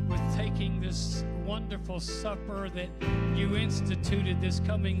taking this wonderful supper that you instituted this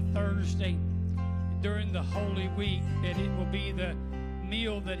coming Thursday during the Holy Week, that it will be the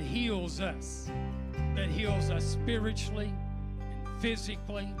meal that heals us spiritually and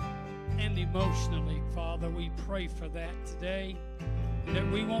physically and emotionally. Father, we pray for that today, that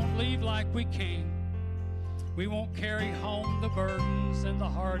we won't leave like we came. We won't carry home the burdens and the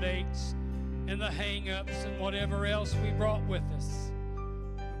heartaches and the hang-ups and whatever else we brought with us.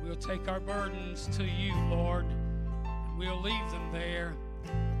 We'll take our burdens to you, Lord, and we'll leave them there,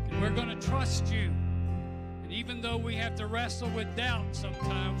 and we're going to trust you. And even though we have to wrestle with doubt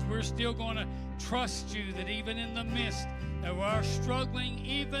sometimes, we're still going to trust you that even in the midst of our struggling,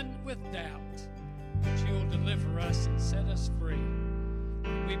 even with doubt, that you'll deliver us and set us free.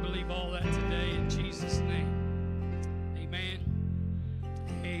 And we believe all that today in Jesus' name. Amen.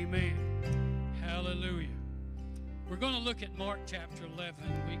 Amen. Hallelujah. We're going to look at Mark chapter 11.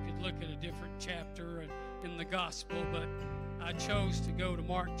 We could look at a different chapter in the gospel, but I chose to go to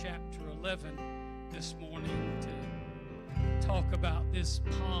Mark chapter 11 this morning to talk about this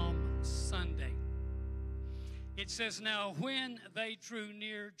Palm Sunday. It says, now when they drew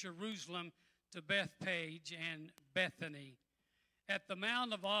near Jerusalem to Bethphage and Bethany, at the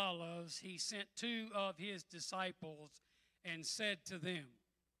Mount of Olives, he sent 2 of his disciples and said to them,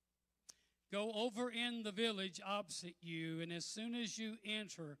 go over in the village opposite you, and as soon as you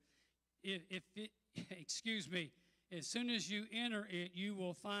enter, as soon as you enter it, you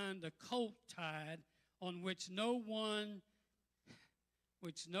will find a colt tied on which no one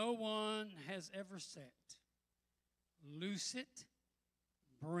has ever sat. Loose it,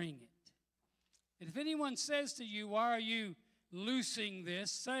 bring it. And if anyone says to you, why are you loosing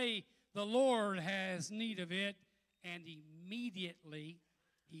this? Say, the Lord has need of it, and immediately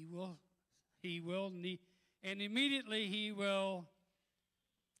he will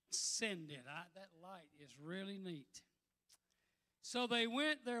send it. That light is really neat. So they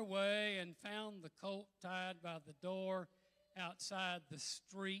went their way and found the colt tied by the door outside the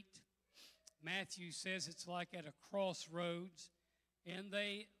street. Matthew says it's like at a crossroads, and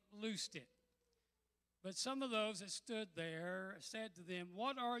they loosed it. But some of those that stood there said to them,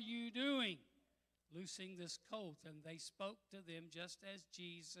 what are you doing, loosing this colt? And they spoke to them just as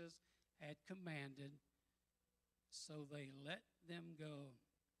Jesus had commanded. So they let them go.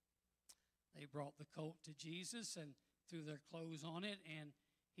 They brought the colt to Jesus and threw their clothes on it, and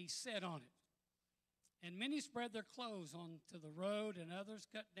he sat on it. And many spread their clothes onto the road, and others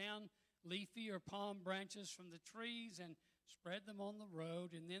cut down leafy or palm branches from the trees and spread them on the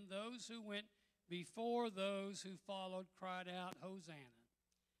road. And then those who went before those who followed cried out, Hosanna!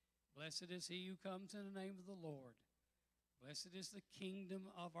 Blessed is he who comes in the name of the Lord. Blessed is the kingdom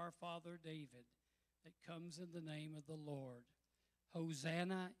of our father David that comes in the name of the Lord.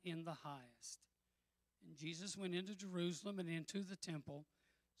 Hosanna in the highest. And Jesus went into Jerusalem and into the temple.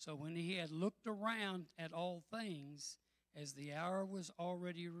 So when he had looked around at all things, as the hour was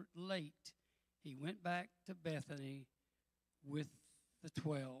already late, he went back to Bethany with the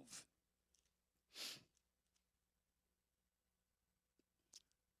 12.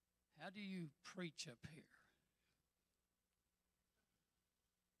 How do you preach up here?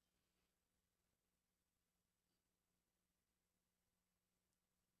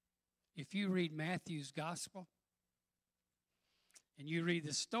 If you read Matthew's gospel and you read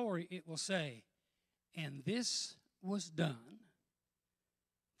the story, it will say, and this was done,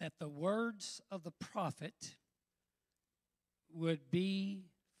 that the words of the prophet would be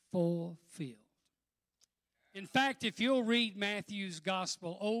fulfilled. In fact, if you'll read Matthew's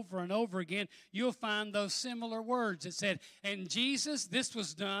gospel over and over again, you'll find those similar words. It said, and Jesus, this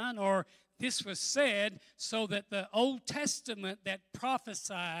was done, or this was said, so that the Old Testament that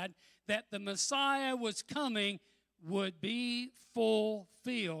prophesied that the Messiah was coming would be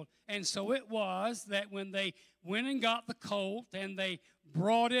fulfilled. And so it was that when they went and got the colt and they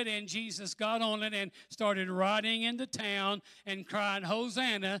brought it and Jesus got on it and started riding into town and crying,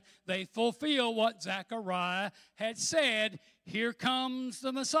 Hosanna, they fulfilled what Zechariah had said. Here comes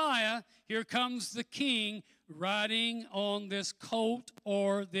the Messiah. Here comes the King riding on this colt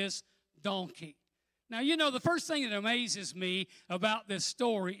or this donkey. Now, you know, the first thing that amazes me about this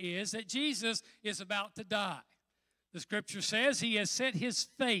story is that Jesus is about to die. The scripture says he has set his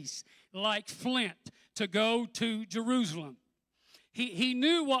face like flint to go to Jerusalem. He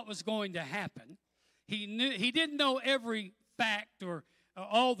knew what was going to happen. He didn't know every fact or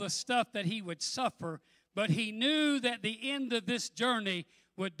all the stuff that he would suffer, but he knew that the end of this journey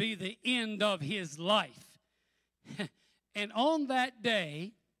would be the end of his life. And on that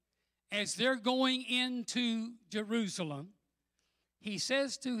day, as they're going into Jerusalem, he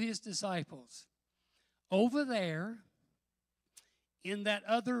says to his disciples, over there in that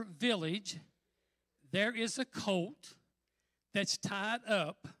other village, there is a colt that's tied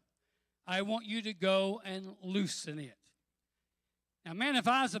up. I want you to go and loosen it. Now, man, if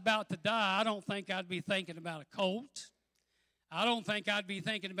I was about to die, I don't think I'd be thinking about a colt. I don't think I'd be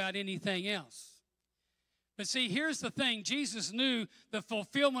thinking about anything else. But see, here's the thing. Jesus knew the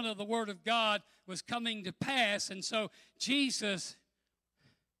fulfillment of the Word of God was coming to pass, and so Jesus,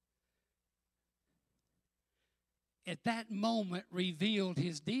 at that moment, revealed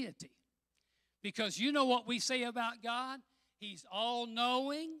his deity. Because you know what we say about God? He's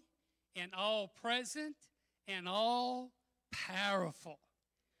all-knowing and all-present and all-powerful.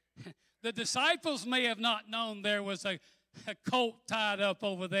 The disciples may have not known there was a colt tied up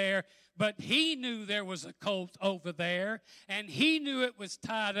over there, but he knew there was a colt over there, and he knew it was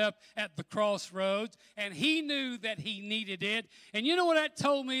tied up at the crossroads, and he knew that he needed it. And you know what that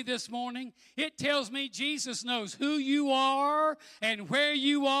told me this morning? It tells me Jesus knows who you are and where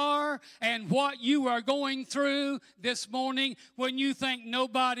you are and what you are going through this morning. When you think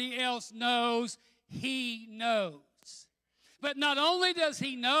nobody else knows, he knows. But not only does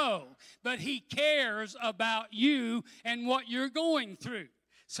he know, but he cares about you and what you're going through.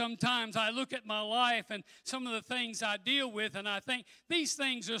 Sometimes I look at my life and some of the things I deal with, and I think these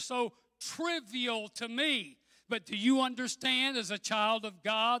things are so trivial to me. But do you understand as a child of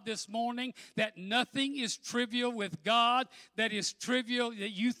God this morning that nothing is trivial with God that is trivial,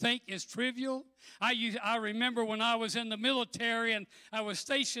 that you think is trivial? I remember when I was in the military and I was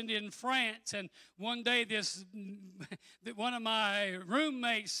stationed in France, and one day one of my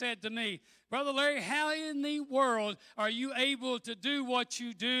roommates said to me, Brother Larry, how in the world are you able to do what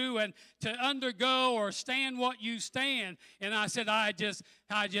you do and to undergo or stand what you stand? And I said, I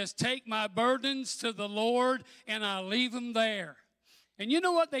just take my burdens to the Lord and I leave them there. And you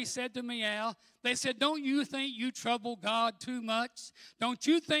know what they said to me, Al? They said, don't you think you trouble God too much? Don't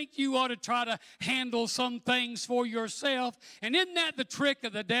you think you ought to try to handle some things for yourself? And isn't that the trick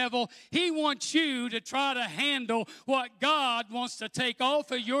of the devil? He wants you to try to handle what God wants to take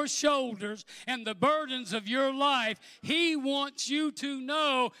off of your shoulders and the burdens of your life. He wants you to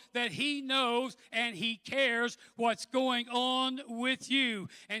know that he knows and he cares what's going on with you.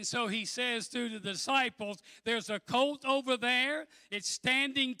 And so he says to the disciples, there's a colt over there. It's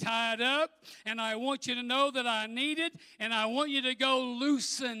standing tied up. and I want you to know that I need it, and I want you to go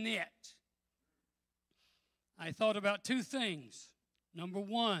loosen it. I thought about two things. Number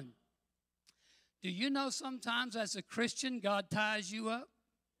one, do you know sometimes as a Christian, God ties you up?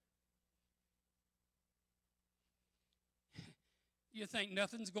 You think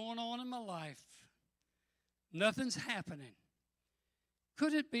nothing's going on in my life. Nothing's happening.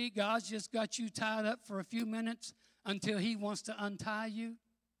 Could it be God's just got you tied up for a few minutes until he wants to untie you?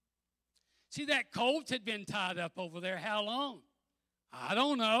 See, that colt had been tied up over there how long? I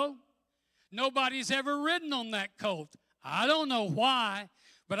don't know. Nobody's ever ridden on that colt. I don't know why,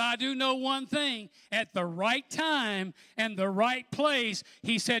 but I do know one thing. At the right time and the right place,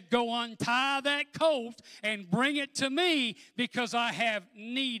 he said, go untie that colt and bring it to me because I have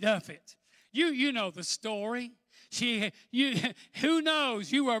need of it. You know the story. Who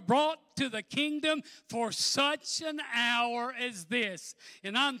knows? You were brought to the kingdom for such an hour as this.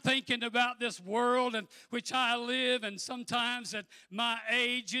 And I'm thinking about this world in which I live, and sometimes at my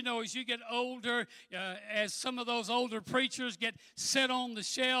age, you know, as you get older, as some of those older preachers get set on the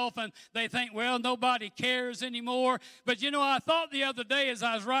shelf and they think, well, nobody cares anymore. But, you know, I thought the other day as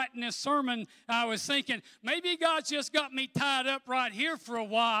I was writing this sermon, I was thinking, maybe God's just got me tied up right here for a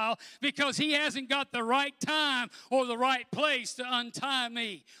while because he hasn't got the right time or the right place to untie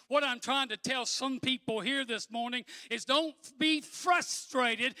me. What I'm trying to tell some people here this morning is don't be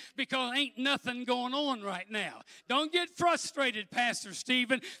frustrated because ain't nothing going on right now. Don't get frustrated, Pastor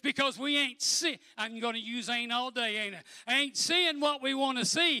Stephen, because we ain't see. I'm going to use ain't all day, ain't I? Ain't seeing what we want to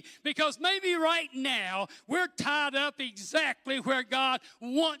see because maybe right now we're tied up exactly where God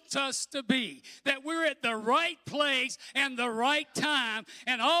wants us to be. That we're at the right place and the right time,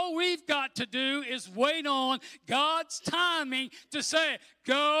 and all we've got to do is wait on God's timing to say,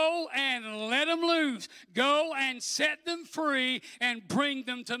 go and let them loose. Go and set them free and bring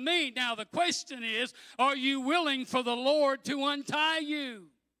them to me. Now the question is, are you willing for the Lord to untie you?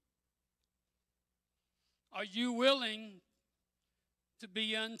 Are you willing to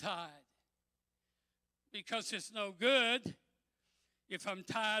be untied? Because it's no good if I'm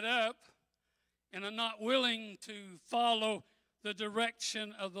tied up and I'm not willing to follow the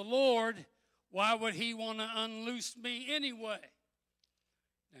direction of the Lord. Why would he want to unloose me anyway?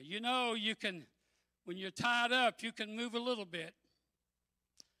 Now, you know, you can, when you're tied up, you can move a little bit,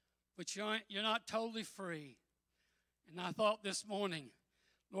 but you're not totally free. And I thought this morning,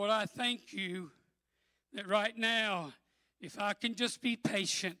 Lord, I thank you that right now, if I can just be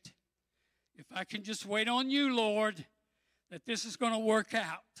patient, if I can just wait on you, Lord, that this is going to work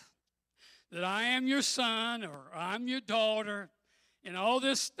out, that I am your son or I'm your daughter, and all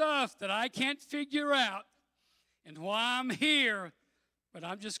this stuff that I can't figure out and why I'm here, but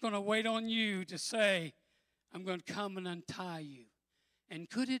I'm just going to wait on you to say, I'm going to come and untie you. And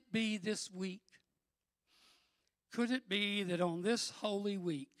could it be this week? Could it be that on this holy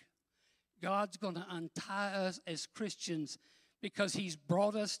week, God's going to untie us as Christians because he's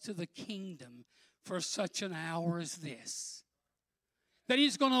brought us to the kingdom for such an hour as this? That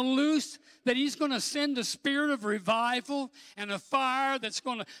he's going to loose, that he's going to send a spirit of revival and a fire that's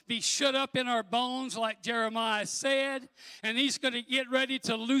going to be shut up in our bones like Jeremiah said. And he's going to get ready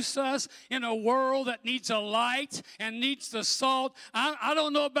to loose us in a world that needs a light and needs the salt. I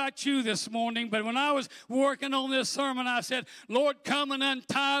don't know about you this morning, but when I was working on this sermon, I said, Lord, come and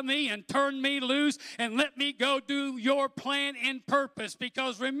untie me and turn me loose and let me go do your plan and purpose.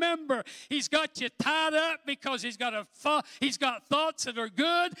 Because remember, he's got you tied up because he's got thoughts that are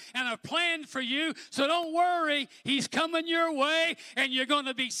good and a plan for you. So don't worry. He's coming your way and you're going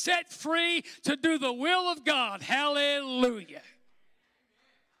to be set free to do the will of God. Hallelujah.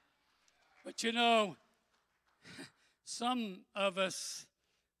 But you know, some of us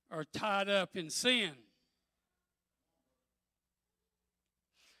are tied up in sin.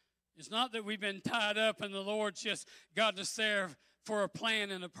 It's not that we've been tied up and the Lord's just got us there for a plan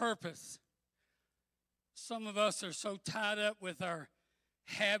and a purpose. Some of us are so tied up with our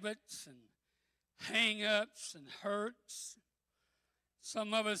habits and hang-ups and hurts.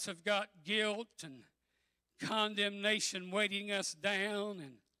 Some of us have got guilt and condemnation weighting us down,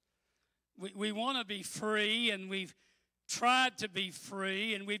 and we want to be free, and we've tried to be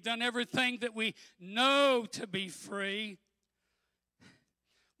free, and we've done everything that we know to be free.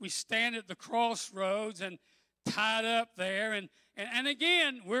 We stand at the crossroads and tied up there, and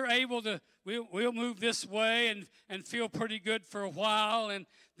again, we're able to, we'll move this way and feel pretty good for a while, and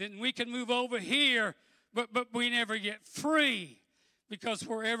then we can move over here, but we never get free because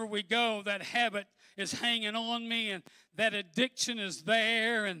wherever we go, that habit is hanging on me, and that addiction is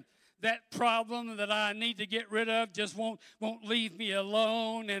there, and that problem that I need to get rid of just won't leave me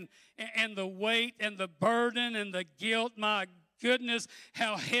alone, and the weight and the burden and the guilt, my goodness,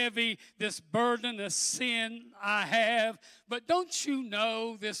 how heavy this burden of sin I have. But don't you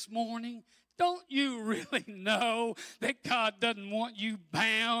know this morning, don't you really know that God doesn't want you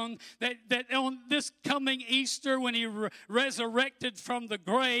bound? That on this coming Easter when he resurrected from the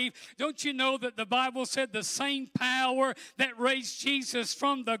grave, don't you know that the Bible said the same power that raised Jesus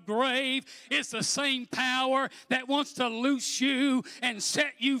from the grave is the same power that wants to loose you and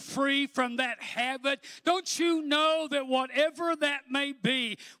set you free from that habit? Don't you know that whatever that may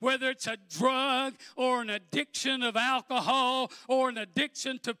be, whether it's a drug or an addiction of alcohol or an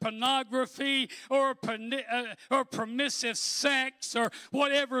addiction to pornography, or permissive sex or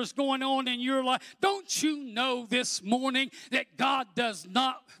whatever is going on in your life, don't you know this morning that God does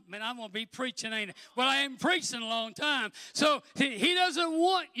not, man, I'm going to be preaching, ain't it? Well, I haven't preached in a long time. So he doesn't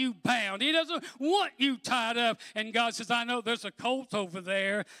want you bound. He doesn't want you tied up. And God says, I know there's a cult over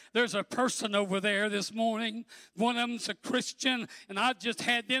there. There's a person over there this morning. One of them's a Christian, and I've just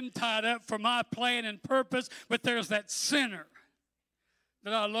had them tied up for my plan and purpose. But there's that sinner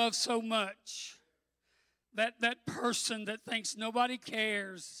that I love so much, that person that thinks nobody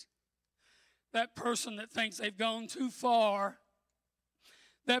cares, that person that thinks they've gone too far,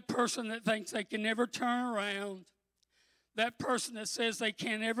 that person that thinks they can never turn around, that person that says they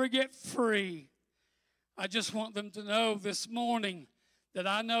can't ever get free. I just want them to know this morning that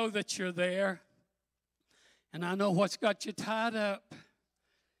I know that you're there, and I know what's got you tied up,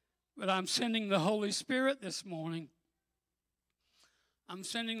 but I'm sending the Holy Spirit this morning. I'm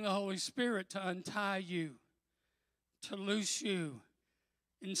sending the Holy Spirit to untie you, to loose you,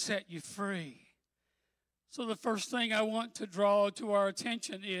 and set you free. So the first thing I want to draw to our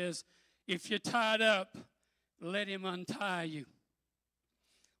attention is, if you're tied up, let him untie you.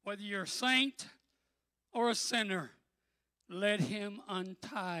 Whether you're a saint or a sinner, let him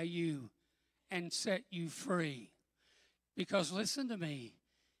untie you and set you free. Because listen to me,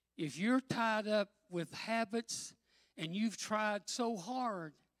 if you're tied up with habits and you've tried so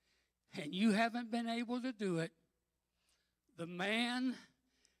hard and you haven't been able to do it, the man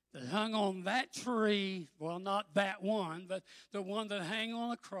that hung on that tree, well, not that one, but the one that hung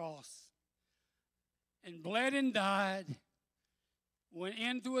on a cross and bled and died, went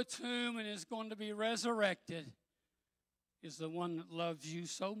into a tomb and is going to be resurrected, is the one that loves you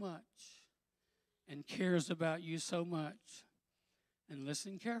so much and cares about you so much. And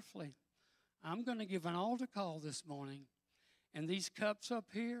listen carefully. I'm going to give an altar call this morning, and these cups up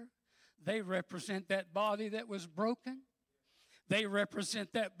here, they represent that body that was broken. They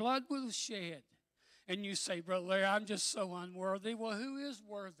represent that blood was shed. And you say, Brother Larry, I'm just so unworthy. Well, who is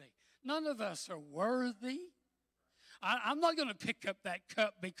worthy? None of us are worthy. I'm not going to pick up that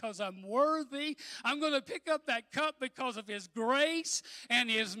cup because I'm worthy. I'm going to pick up that cup because of his grace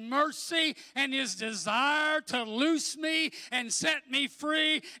and his mercy and his desire to loose me and set me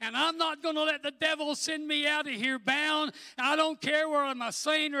free. And I'm not going to let the devil send me out of here bound. I don't care whether I'm a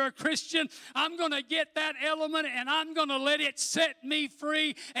saint or a Christian. I'm going to get that element and I'm going to let it set me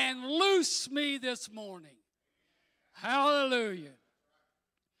free and loose me this morning. Hallelujah.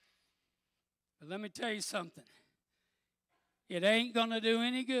 But let me tell you something. It ain't going to do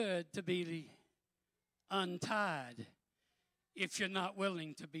any good to be untied if you're not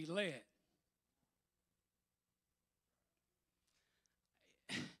willing to be led.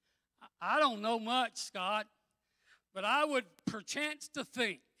 I don't know much, Scott, but I would perchance to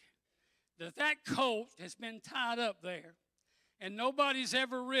think that that colt has been tied up there and nobody's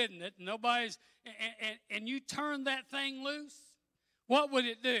ever ridden it, and you turn that thing loose, what would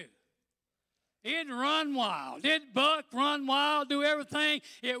it do? It'd run wild. It'd buck, run wild, do everything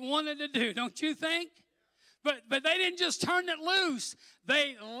it wanted to do, don't you think? But they didn't just turn it loose.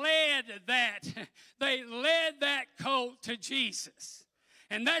 They led that colt to Jesus.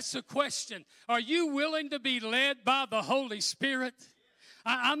 And that's the question. Are you willing to be led by the Holy Spirit?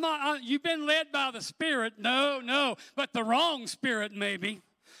 You've been led by the Spirit. No, but the wrong spirit maybe.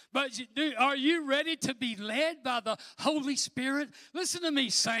 But are you ready to be led by the Holy Spirit? Listen to me,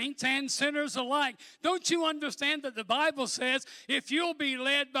 saints and sinners alike. Don't you understand that the Bible says if you'll be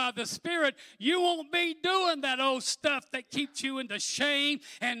led by the Spirit, you won't be doing that old stuff that keeps you into shame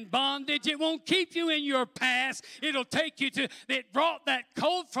and bondage. It won't keep you in your past. It'll take you to, it brought that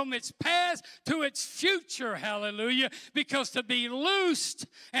colt from its past to its future, hallelujah, because to be loosed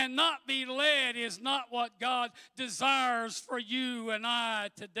and not be led is not what God desires for you and I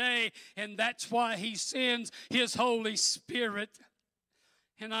today. And that's why he sends his Holy Spirit.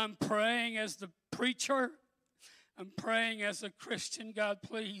 And I'm praying as the preacher, I'm praying as a Christian, God,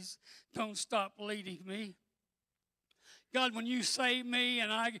 please don't stop leading me. God, when you saved me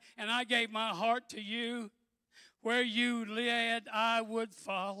and I gave my heart to you, where you led, I would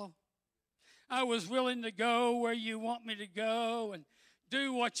follow. I was willing to go where you want me to go and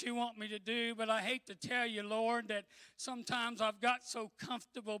do what you want me to do, but I hate to tell you, Lord, that sometimes I've got so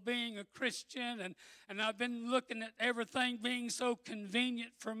comfortable being a Christian, and I've been looking at everything being so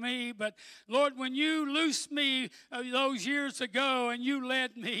convenient for me. But, Lord, when you loosed me those years ago and you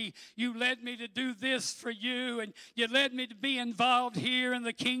led me to do this for you, and you led me to be involved here in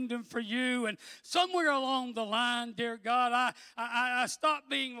the kingdom for you, and somewhere along the line, dear God, I stopped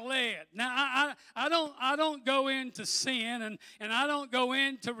being led. Now, I don't go into sin, and I don't go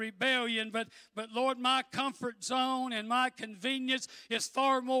into rebellion, but Lord, my comfort zone and my convenience is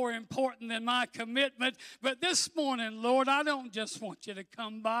far more important than my commitment. But this morning, Lord, I don't just want you to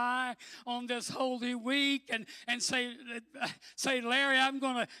come by on this Holy Week and say, Larry, I'm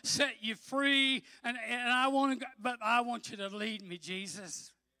going to set you free, and I want to, but I want you to lead me,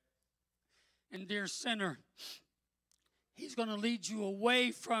 Jesus. And dear sinner, He's going to lead you away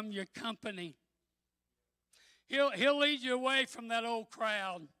from your company. He'll lead you away from that old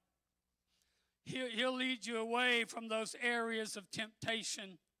crowd. He'll lead you away from those areas of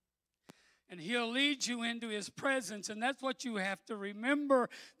temptation. And He'll lead you into His presence. And that's what you have to remember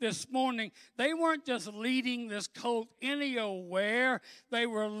this morning. They weren't just leading this colt anywhere. They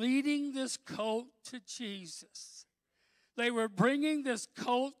were leading this colt to Jesus. They were bringing this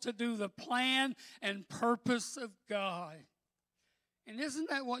colt to do the plan and purpose of God. And isn't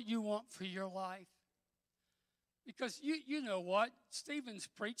that what you want for your life? Because you know what? Stephen's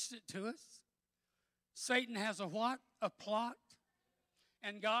preached it to us. Satan has a what? A plot.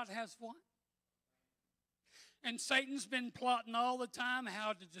 And God has what? And Satan's been plotting all the time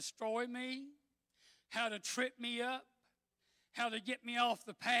how to destroy me, how to trip me up, how to get me off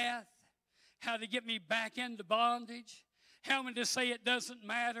the path, how to get me back into bondage, how to say it doesn't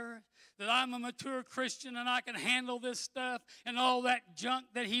matter, that I'm a mature Christian and I can handle this stuff, and all that junk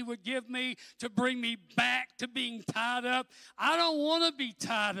that he would give me to bring me back to being tied up. I don't want to be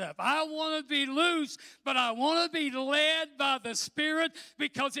tied up. I want to be loose, but I want to be led by the Spirit,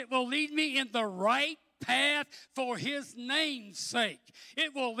 because it will lead me in the right path for His name's sake.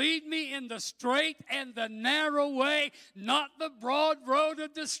 It will lead me in the straight and the narrow way, not the broad road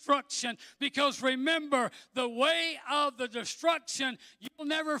of destruction. Because remember, the way of the destruction, you'll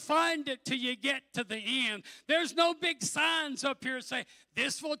never find it till you get to the end. There's no big signs up here saying,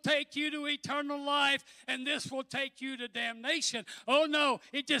 this will take you to eternal life and this will take you to damnation. Oh no,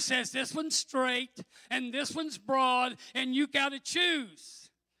 it just says this one's straight and this one's broad, and you got to choose.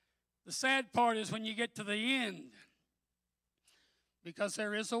 The sad part is when you get to the end, because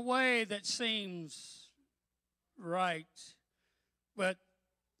there is a way that seems right. But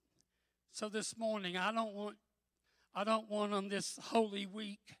so this morning, I don't want on this Holy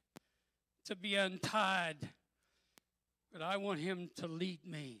Week to be untied, but I want Him to lead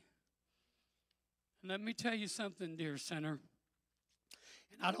me. And let me tell you something, dear sinner,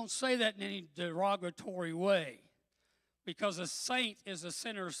 and I don't say that in any derogatory way, because a saint is a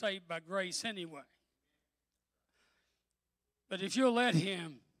sinner saved by grace anyway. But if you'll let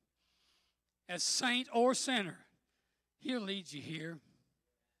Him, as saint or sinner, He'll lead you here.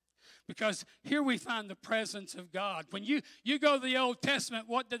 Because here we find the presence of God. When you go to the Old Testament,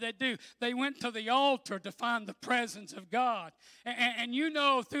 what did they do? They went to the altar to find the presence of God. And you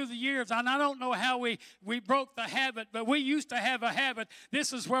know, through the years, and I don't know how we broke the habit, but we used to have a habit.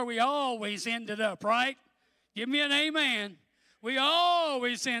 This is where we always ended up, right? Give me an amen. We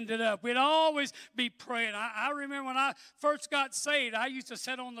always ended up. We'd always be praying. I remember when I first got saved, I used to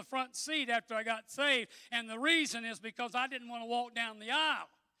sit on the front seat after I got saved. And the reason is because I didn't want to walk down the aisle.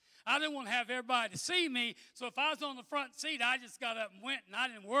 I didn't want to have everybody to see me, so if I was on the front seat, I just got up and went, and I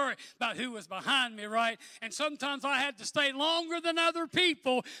didn't worry about who was behind me, right? And sometimes I had to stay longer than other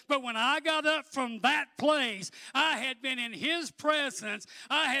people, but when I got up from that place, I had been in His presence.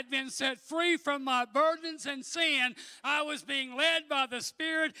 I had been set free from my burdens and sin. I was being led by the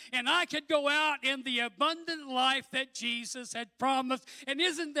Spirit, and I could go out in the abundant life that Jesus had promised. And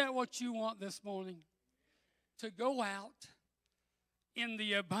isn't that what you want this morning? To go out in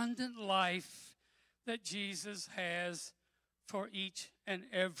the abundant life that Jesus has for each and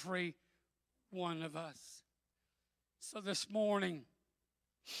every one of us. So this morning,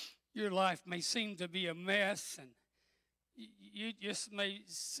 your life may seem to be a mess, and you just may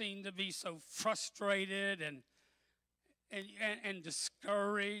seem to be so frustrated and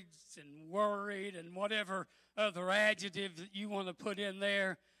discouraged and worried and whatever other adjective that you want to put in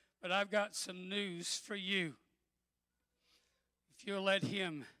there. But I've got some news for you. If you'll let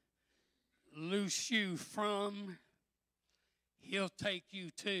him loose you from, he'll take you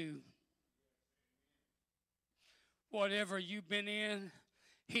to. Whatever you've been in,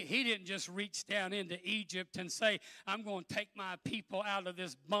 he didn't just reach down into Egypt and say, I'm going to take my people out of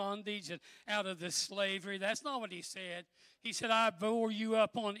this bondage and out of this slavery. That's not what he said. He said, I bore you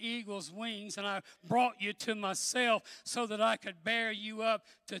up on eagle's wings, and I brought you to myself so that I could bear you up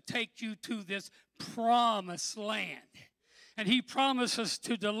to take you to this promised land. And he promises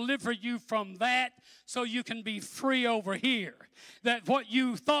to deliver you from that so you can be free over here. That what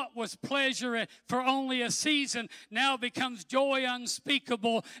you thought was pleasure for only a season now becomes joy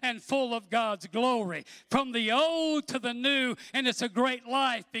unspeakable and full of God's glory. From the old to the new, and it's a great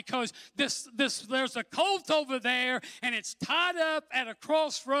life because there's a colt over there and it's tied up at a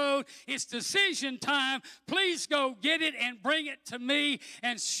crossroad. It's decision time. Please go get it and bring it to me.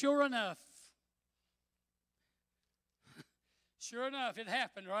 And sure enough, it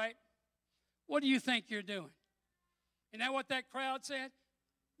happened, right? What do you think you're doing? Isn't that what that crowd said?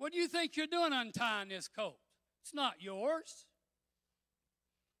 What do you think you're doing untying this colt? It's not yours.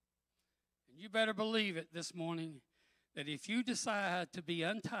 And you better believe it this morning that if you decide to be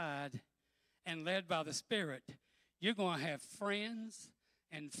untied and led by the Spirit, you're going to have friends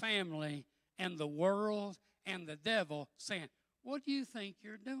and family and the world and the devil saying, what do you think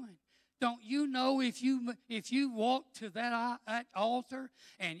you're doing? Don't you know if you walk to that altar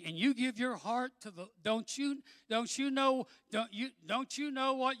and you give your heart to the don't you know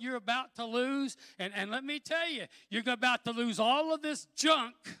what you're about to lose? And let me tell you, you're about to lose all of this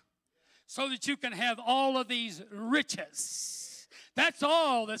junk so that you can have all of these riches. That's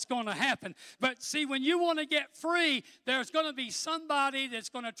all that's going to happen. But see, when you want to get free, there's going to be somebody that's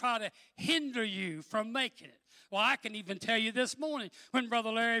going to try to hinder you from making it. Well, I can even tell you this morning when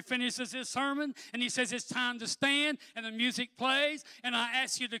Brother Larry finishes his sermon and he says it's time to stand and the music plays and I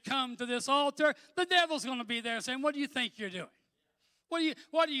ask you to come to this altar, the devil's going to be there saying, what do you think you're doing?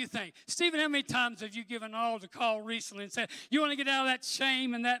 What do you think? Stephen, how many times have you given an altar call recently and said, you want to get out of that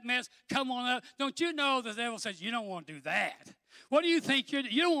shame and that mess? Come on up. Don't you know the devil says you don't want to do that? What do you think you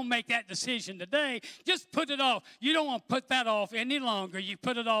don't want to make that decision today. Just put it off. You don't want to put that off any longer. You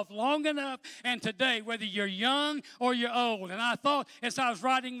put it off long enough. And today, whether you're young or you're old, and I thought as I was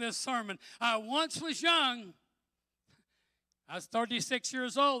writing this sermon, I once was young. I was 36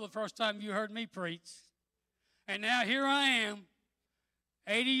 years old the first time you heard me preach. And now here I am,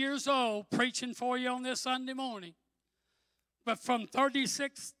 80 years old, preaching for you on this Sunday morning. But from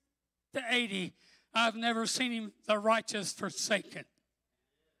 36 to 80, I've never seen him, the righteous, forsaken.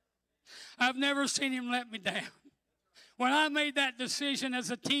 I've never seen him let me down. When I made that decision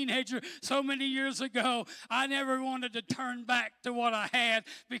as a teenager so many years ago, I never wanted to turn back to what I had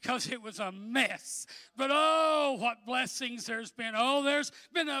because it was a mess. But oh, what blessings there's been. Oh, there's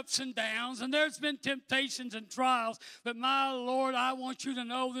been ups and downs, and there's been temptations and trials. But my Lord, I want you to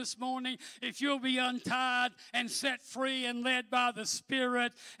know this morning, if you'll be untied and set free and led by the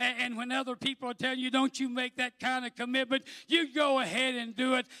Spirit, and when other people are telling you, don't you make that kind of commitment, you go ahead and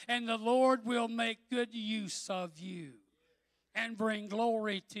do it, and the Lord will make good use of you and bring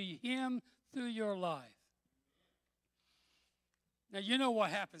glory to him through your life. Now, you know what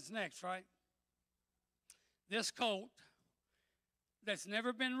happens next, right? This colt that's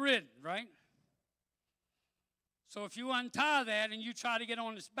never been ridden, right? So if you untie that and you try to get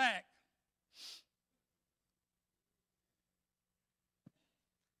on its back,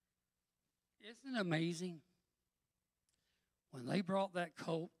 isn't it amazing? When they brought that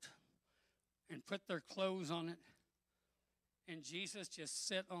colt and put their clothes on it, and Jesus just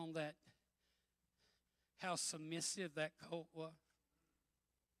sat on that, how submissive that colt was.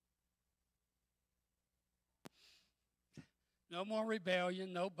 No more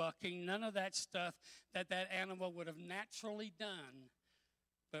rebellion, no bucking, none of that stuff that animal would have naturally done.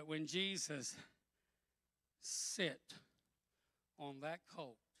 But when Jesus sat on that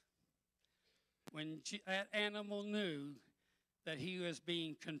colt, when that animal knew that he was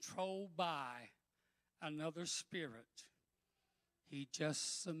being controlled by another spirit, he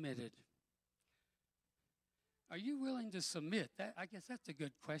just submitted. Are you willing to submit? I guess that's a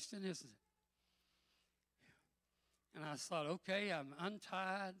good question, isn't it? And I thought, okay, I'm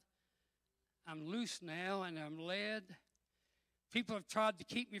untied. I'm loose now, and I'm led. People have tried to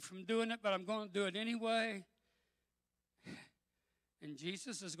keep me from doing it, but I'm going to do it anyway. And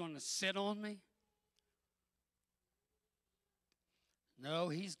Jesus is going to sit on me? No,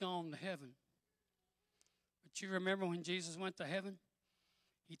 he's gone to heaven. But you remember when Jesus went to heaven?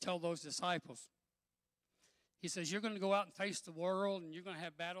 He told those disciples, he says, you're going to go out and face the world and you're going to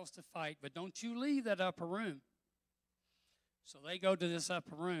have battles to fight, but don't you leave that upper room So they go to this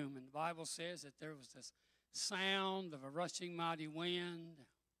upper room, and the Bible says that there was this sound of a rushing mighty wind,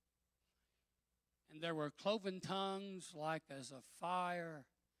 and there were cloven tongues like as of fire.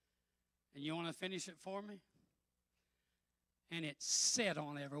 And you want to finish it for me? And it sat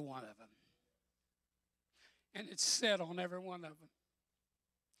on every one of them. And it sat on every one of them.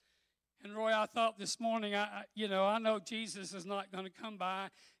 And Roy, I thought this morning, I know Jesus is not going to come by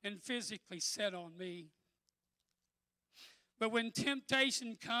and physically sit on me. But when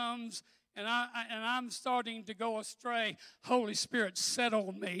temptation comes and I'm starting to go astray, Holy Spirit, set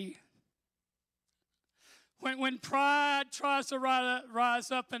on me. When pride tries to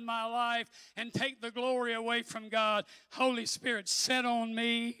rise up in my life and take the glory away from God, Holy Spirit, set on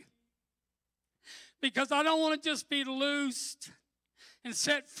me. Because I don't want to just be loosed and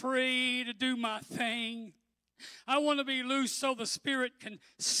set free to do my thing. I want to be loose so the Spirit can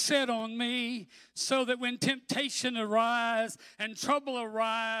sit on me, so that when temptation arises and trouble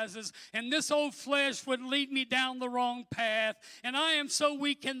arises and this old flesh would lead me down the wrong path and I am so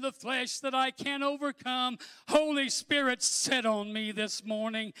weak in the flesh that I can't overcome, Holy Spirit, sit on me this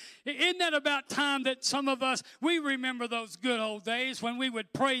morning. Isn't that about time that some of us, we remember those good old days when we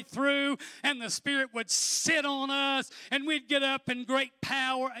would pray through and the Spirit would sit on us and we'd get up in great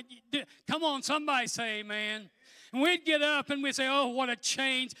power. Come on, somebody say amen. And we'd get up and we'd say, oh, what a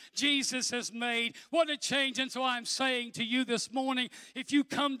change Jesus has made. What a change. And so I'm saying to you this morning, if you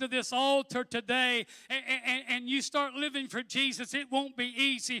come to this altar today and you start living for Jesus, it won't be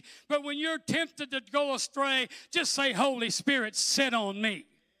easy. But when you're tempted to go astray, just say, Holy Spirit, sit on me.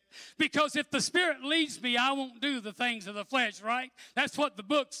 Because if the Spirit leads me, I won't do the things of the flesh, right? That's what the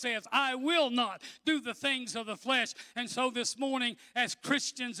book says. I will not do the things of the flesh. And so this morning, as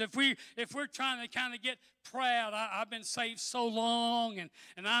Christians, if we're trying to kind of get proud, I've been saved so long, and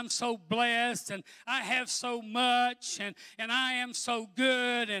I'm so blessed, and I have so much, and I am so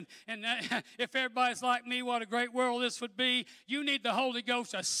good, and if everybody's like me, what a great world this would be. You need the Holy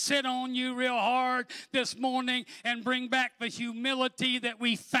Ghost to sit on you real hard this morning and bring back the humility that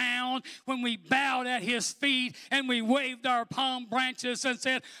we found when we bowed at His feet and we waved our palm branches and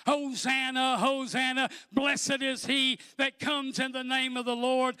said, Hosanna, Hosanna, blessed is He that comes in the name of the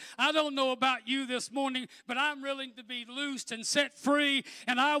Lord. I don't know about you this morning, but I'm willing to be loosed and set free,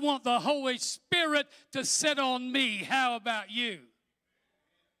 and I want the Holy Spirit to sit on me. How about you?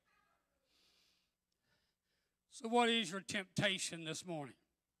 So what is your temptation this morning?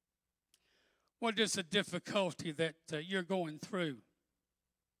 What is the difficulty that you're going through?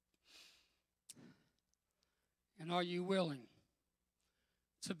 And are you willing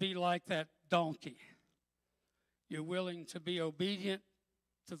to be like that donkey? You're willing to be obedient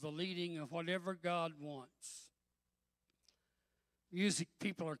to the leading of whatever God wants. Music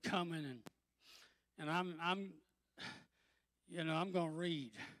people are coming, and I'm going to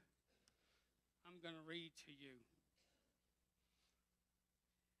read. I'm going to read to you.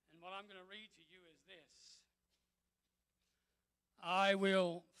 And what I'm going to read to you is this. I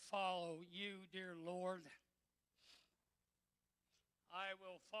will follow you, dear Lord. I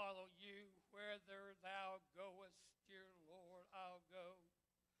will follow you whither thou goest, dear Lord, I'll go.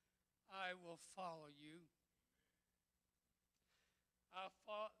 I will follow you. I'll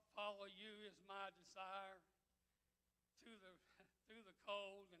follow you is my desire through the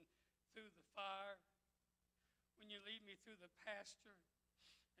cold and through the fire. When you lead me through the pasture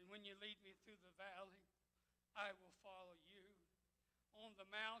and when you lead me through the valley, I will follow you. On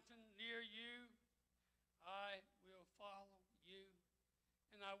the mountain near you, I will follow you.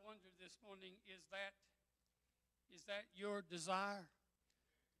 And I wonder this morning, is that your desire?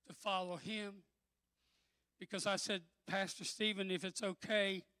 To follow Him? Because I said, Pastor Stephen, if it's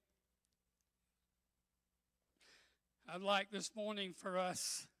okay, I'd like this morning for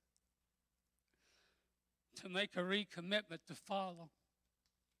us to make a recommitment to follow.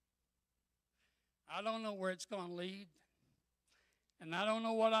 I don't know where it's going to lead, and I don't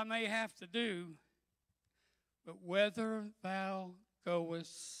know what I may have to do, but whither thou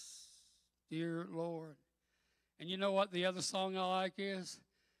goest, dear Lord. And you know what the other song I like is?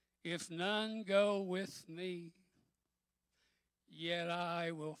 If none go with me, yet I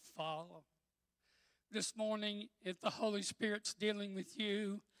will follow. This morning, if the Holy Spirit's dealing with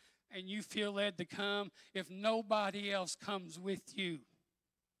you and you feel led to come, if nobody else comes with you,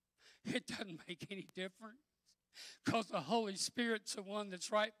 it doesn't make any difference. Because the Holy Spirit's the one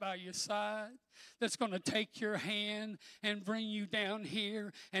that's right by your side, that's going to take your hand and bring you down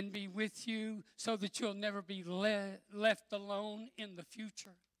here and be with you so that you'll never be left alone in the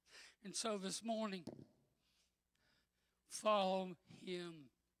future. And so this morning, follow Him.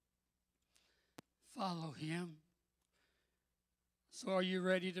 Follow Him. So are you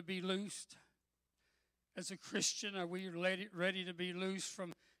ready to be loosed? As a Christian, are we ready to be loosed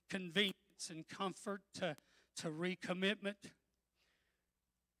from convenience and comfort to recommitment?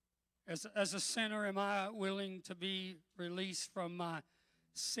 As a sinner, am I willing to be released from my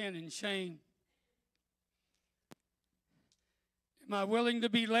sin and shame? Am I willing to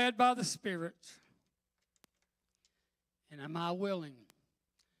be led by the Spirit? And am I willing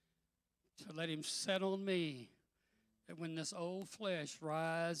to let Him set on me that when this old flesh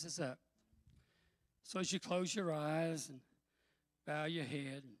rises up? So as you close your eyes and bow your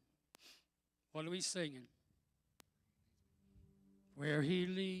head, what are we singing? Where He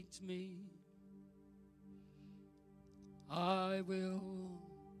leads me, I will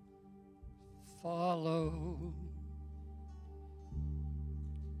follow.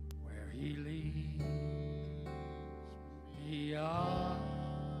 Where He leads me, I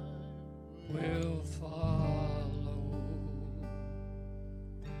will follow.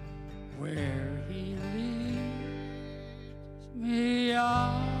 Where He leads me,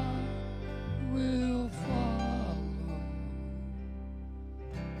 I will follow.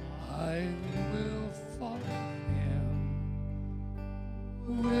 I will follow Him,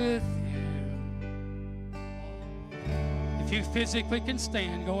 with Him. If you physically can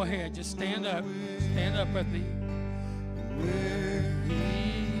stand, go ahead. Just stand up. Stand up with me. Where He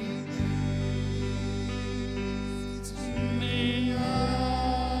leads me, I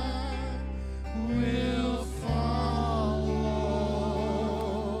will follow.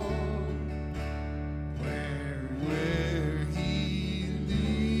 Where He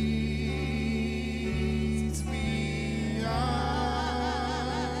leads me, I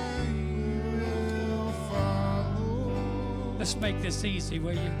will follow. Let's make this easy,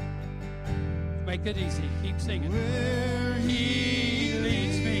 will you? Make it easy. Keep singing. Where He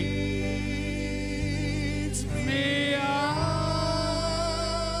leads me, I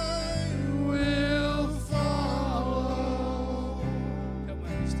will follow. Come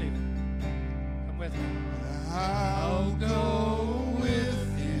with me, Stephen. Come with me. I'll go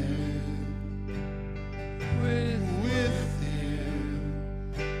with Him, with Him.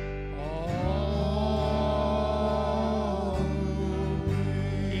 Oh,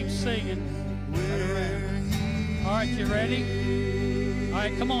 keep singing. All right, you ready? All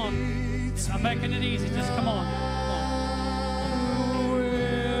right, come on. I'm making it easy. Just come on.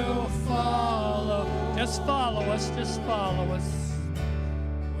 We'll follow. Just follow us. Just follow us.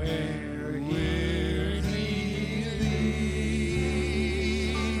 Where He leads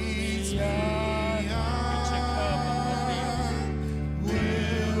me, get your cup and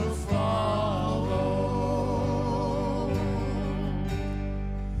we'll follow.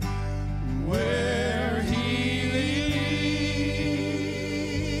 Where He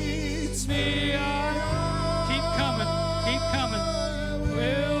leads me, keep coming, keep coming.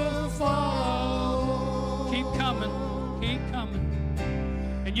 We'll follow. Keep coming, keep coming.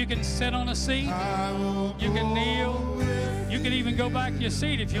 And you can sit on a seat. You can kneel. You can even go back to your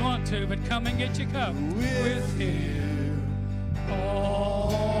seat if you want to, but come and get your cup with Him.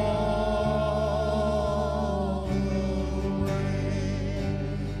 All the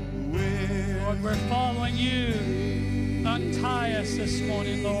way. Lord, we're following You. Untie us this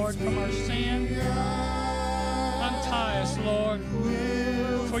morning, Lord, from our sin. Untie us, Lord,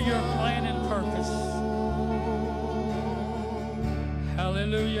 for Your plan and purpose.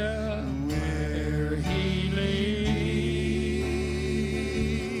 Hallelujah. Where He leads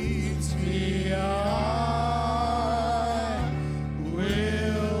me, I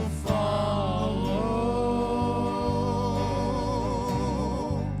will follow.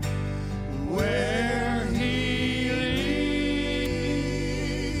 Where He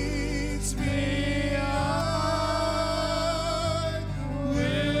leads me, I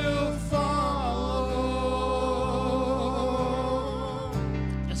will follow.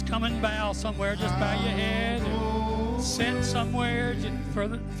 Just come and bow somewhere. Just bow your head and sit somewhere for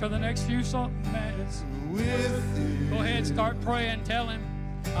the next few minutes. Go ahead, start praying. Tell Him,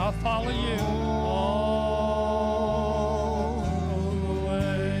 I'll follow You all the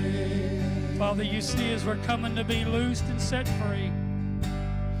way. Father, You see as we're coming to be loosed and set free.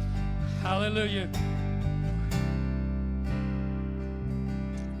 Hallelujah.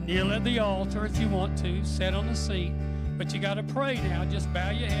 Kneel at the altar if you want to. Sit on the seat. But you got to pray now. Just bow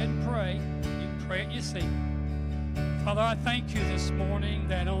your head and pray. You can pray at your seat. Father, I thank You this morning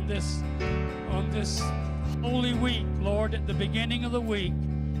that on this Holy Week, Lord, at the beginning of the week,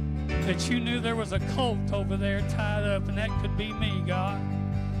 that You knew there was a colt over there tied up, and that could be me, God.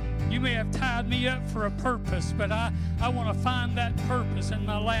 You may have tied me up for a purpose, but I want to find that purpose in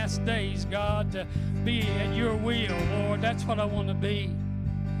my last days, God, to be at your will, Lord. That's what I want to be.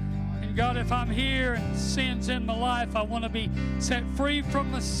 And God, if I'm here and sin's in my life, I want to be set free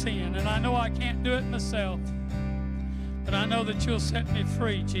from the sin. And I know I can't do it myself, but I know that you'll set me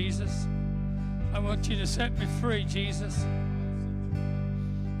free, Jesus. I want you to set me free, Jesus.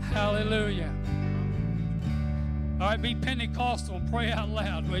 Hallelujah. All right, be Pentecostal and pray out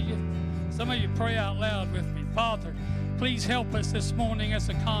loud, will you? Some of you pray out loud with me. Father, please help us this morning as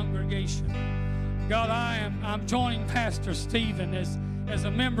a congregation. God, I'm joining Pastor Stephen as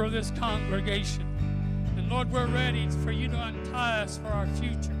a member of this congregation. And Lord, we're ready for you to untie us for our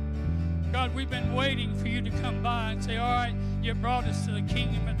future. God, we've been waiting for you to come by and say, all right, you brought us to the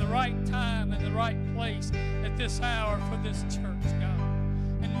kingdom at the right time and the right place at this hour for this church, God.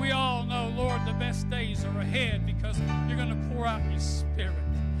 And we all know, Lord, the best days are ahead because you're going to pour out your Spirit.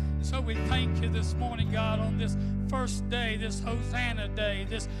 And so we thank you this morning, God, on this first day, this Hosanna day,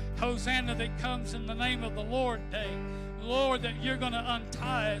 this Hosanna that comes in the name of the Lord day. Lord, that you're going to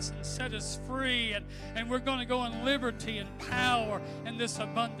untie us and set us free, and we're going to go in liberty and power in this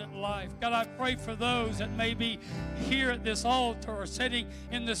abundant life. God, I pray for those that may be here at this altar or sitting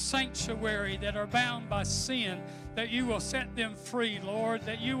in the sanctuary that are bound by sin, that you will set them free, Lord,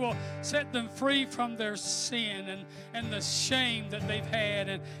 that you will set them free from their sin and the shame that they've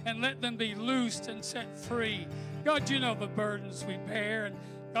had, and let them be loosed and set free. God, you know the burdens we bear, and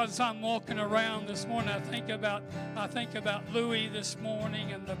God, as I'm walking around this morning, I think about Louis this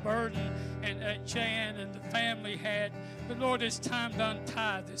morning and the burden and Jan and the family had. But Lord, it's time to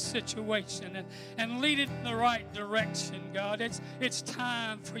untie this situation and lead it in the right direction, God. It's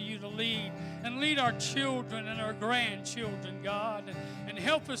time for you to lead our children and our grandchildren, God, and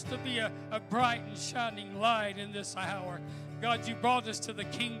help us to be a bright and shining light in this hour. God, you brought us to the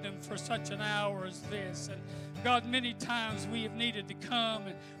kingdom for such an hour as this. And God, many times we have needed to come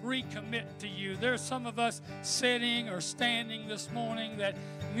and recommit to you. There's some of us sitting or standing this morning that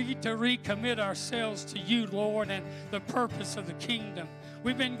need to recommit ourselves to you, Lord, and the purpose of the kingdom.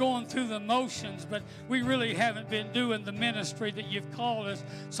 We've been going through the motions, but we really haven't been doing the ministry that you've called us.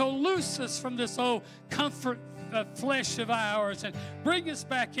 So loose us from this old comfort flesh of ours and bring us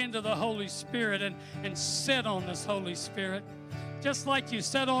back into the Holy Spirit and sit on this Holy Spirit. Just like you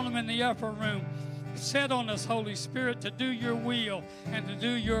sat on them in the upper room, set on us, Holy Spirit, to do your will and to do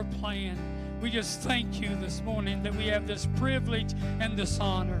your plan. We just thank you this morning that we have this privilege and this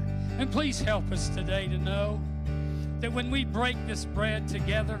honor. And please help us today to know that when we break this bread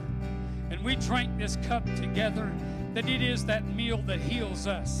together and we drink this cup together, that it is that meal that heals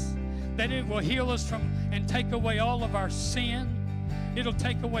us, that it will heal us from and take away all of our sin. It'll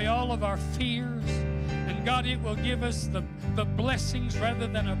take away all of our fears. And God, it will give us the blessings rather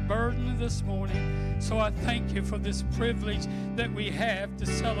than a burden this morning. So I thank you for this privilege that we have to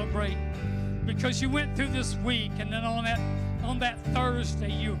celebrate. Because you went through this week, and then on that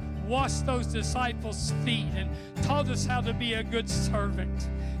Thursday, you washed those disciples' feet and taught us how to be a good servant.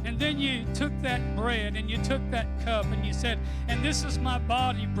 And then you took that bread and you took that cup and you said, and this is my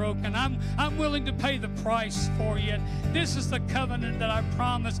body broken. I'm willing to pay the price for you. And this is the covenant that I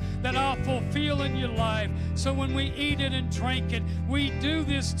promise that I'll fulfill in your life. So when we eat it and drink it, we do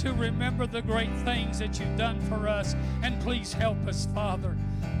this to remember the great things that you've done for us. And please help us, Father.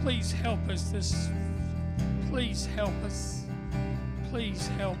 Please help us please help us. Please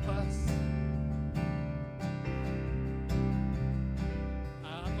help us.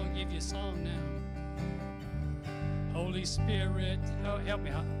 I'm going to give you a song now. Holy Spirit, help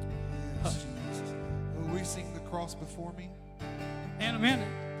me out. Yes, Jesus. Will we sing the cross before me? In a minute.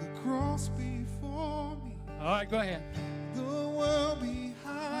 The cross before me. All right, go ahead. The world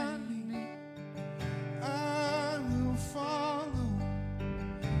behind me. I will follow.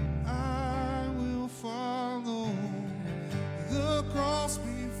 I will follow. The cross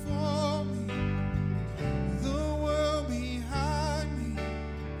before me, the world behind me.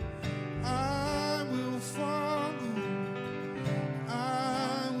 I will follow,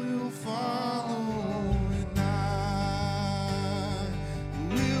 I will follow, and I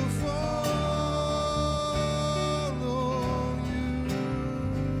will follow you.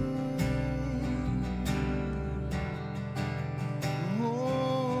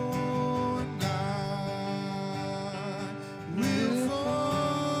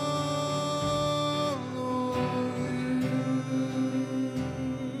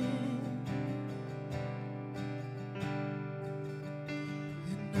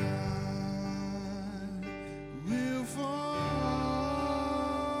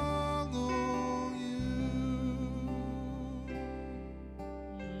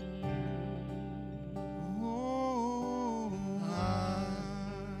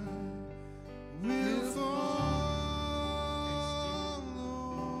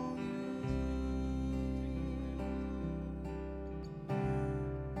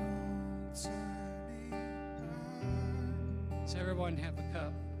 go ahead and have a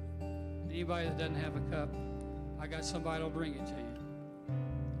cup. Anybody that doesn't have a cup, I got somebody that'll bring it to you.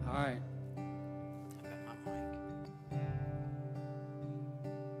 All right. I've got my mic.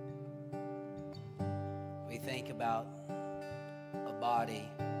 We think about a body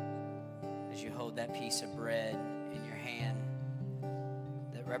as you hold that piece of bread in your hand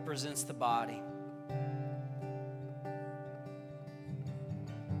that represents the body.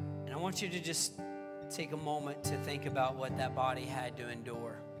 And I want you to just take a moment to think about what that body had to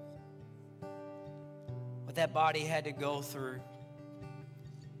endure, what that body had to go through,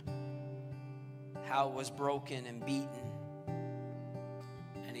 how it was broken and beaten.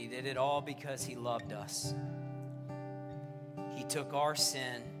 And he did it all because he loved us. He took our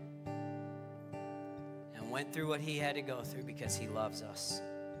sin and went through what he had to go through because he loves us.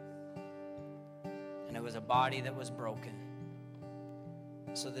 And it was a body that was broken.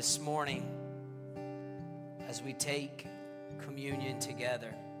 So this morning, as we take communion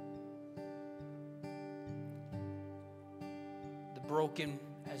together, the broken,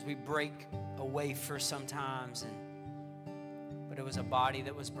 as we break a wafer sometimes, but it was a body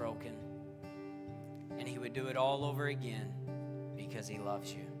that was broken, and he would do it all over again because he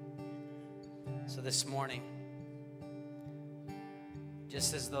loves you. So this morning,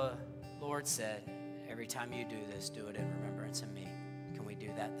 just as the Lord said, every time you do this, do it in remembrance of me. Can we do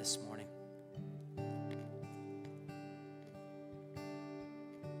that this morning?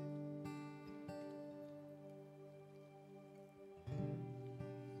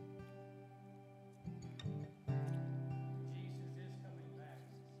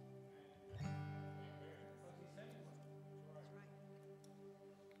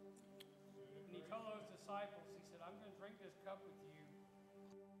 Disciples, he said, I'm going to drink this cup with you.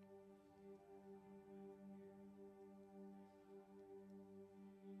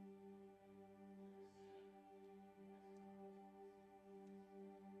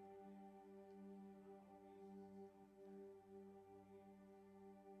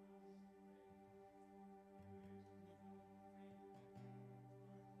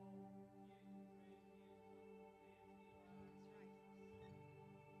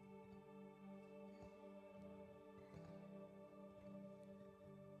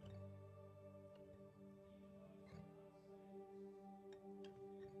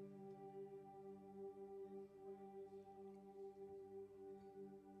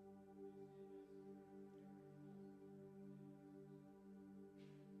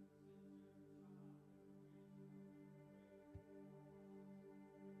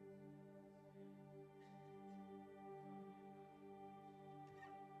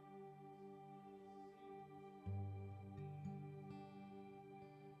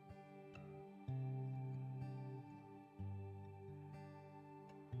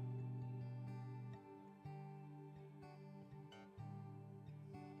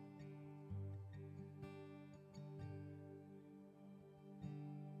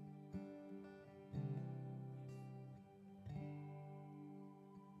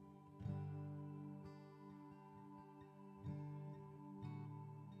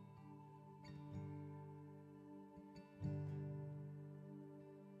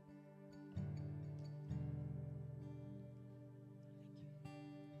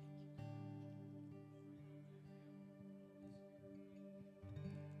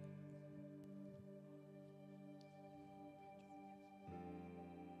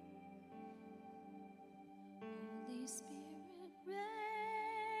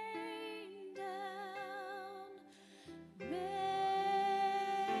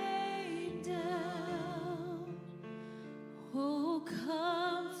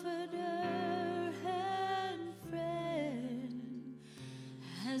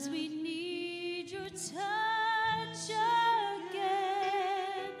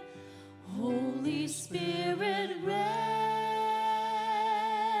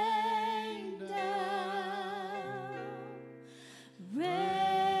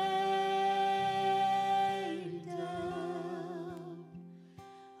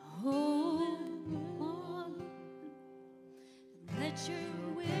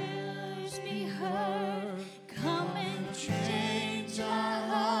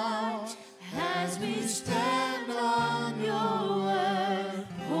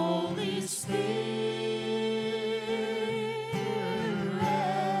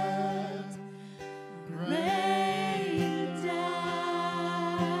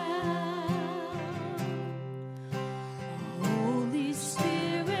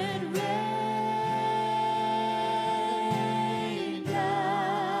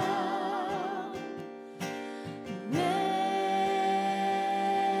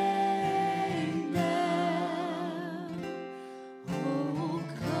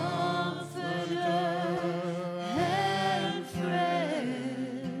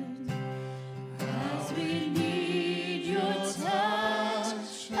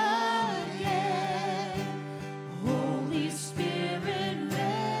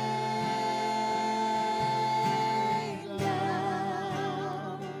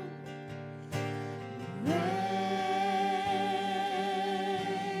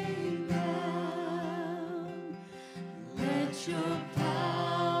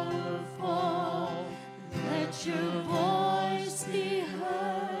 Let your voice be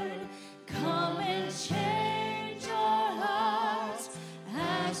heard. Come and change our hearts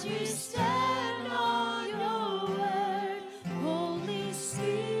as we stand on your word. Holy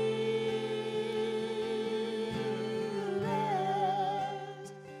Spirit,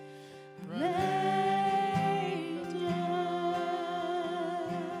 rain down.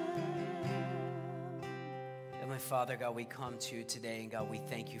 Heavenly Father, God, we come to you today, and God, we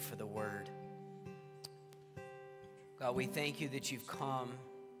thank you for the word. God, we thank you that you've come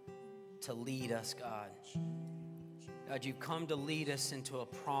to lead us, God. God, you've come to lead us into a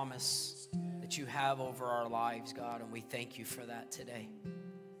promise that you have over our lives, God, and we thank you for that today.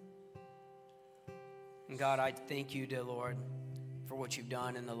 And God, I thank you, dear Lord, for what you've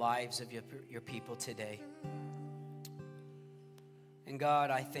done in the lives of your people today. And God,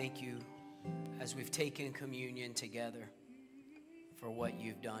 I thank you as we've taken communion together for what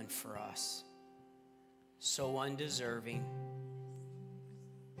you've done for us. So undeserving,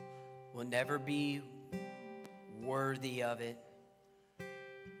 will never be worthy of it,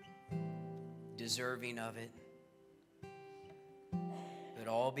 deserving of it, but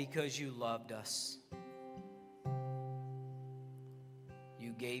all because you loved us.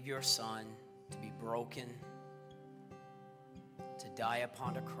 You gave your son to be broken, to die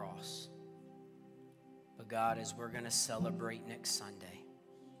upon a cross. But God, as we're going to celebrate next Sunday,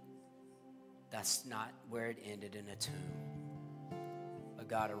 that's not where it ended, in a tomb. But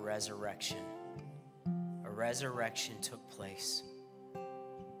God, a resurrection took place.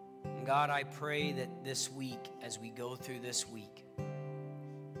 And God, I pray that this week, as we go through this week,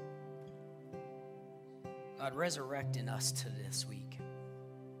 God, resurrect in us to this week.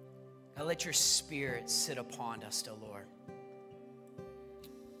 God, let your Spirit sit upon us, dear Lord.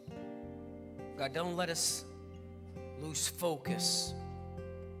 God, don't let us lose focus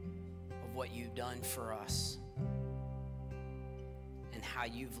of what you've done for us and how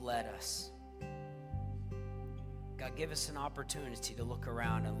you've led us. God, give us an opportunity to look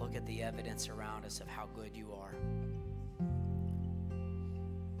around and look at the evidence around us of how good you are.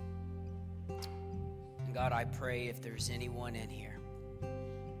 And God, I pray if there's anyone in here,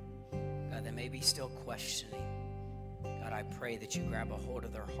 God, that may be still questioning, God, I pray that you grab a hold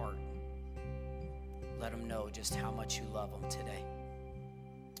of their heart. Let them know just how much you love them today.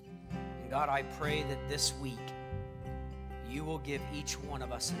 And God, I pray that this week you will give each one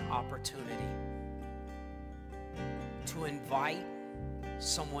of us an opportunity to invite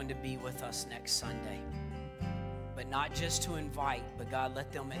someone to be with us next Sunday. But not just to invite, but God,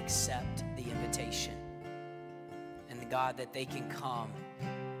 let them accept the invitation. And God, that they can come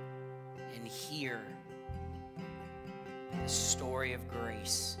and hear the story of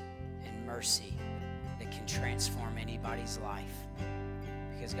grace and mercy that can transform anybody's life.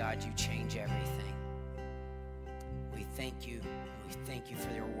 Because God, you change everything. We thank you. We thank you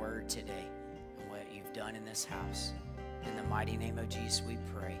for your word today and what you've done in this house. In the mighty name of Jesus, we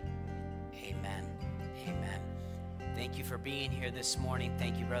pray. Amen. Amen. Thank you for being here this morning.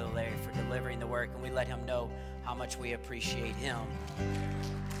 Thank you, Brother Larry, for delivering the work. And we let him know how much we appreciate him.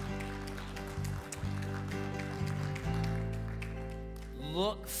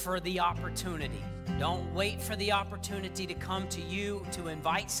 Look for the opportunity. Don't wait for the opportunity to come to you to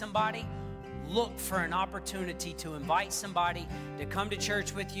invite somebody. Look for an opportunity to invite somebody to come to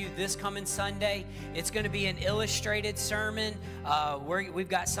church with you this coming Sunday. It's going to be an illustrated sermon. We've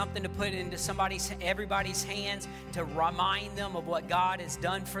got something to put into everybody's hands to remind them of what God has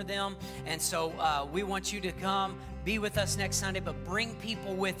done for them. And so we want you to come, be with us next Sunday, but bring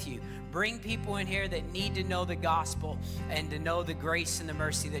people with you. Bring people in here that need to know the gospel and to know the grace and the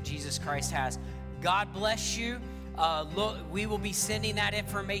mercy that Jesus Christ has. God bless you. Look, we will be sending that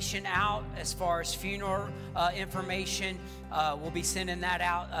information out as far as funeral information. We'll be sending that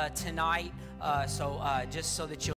out tonight. So just so that you'll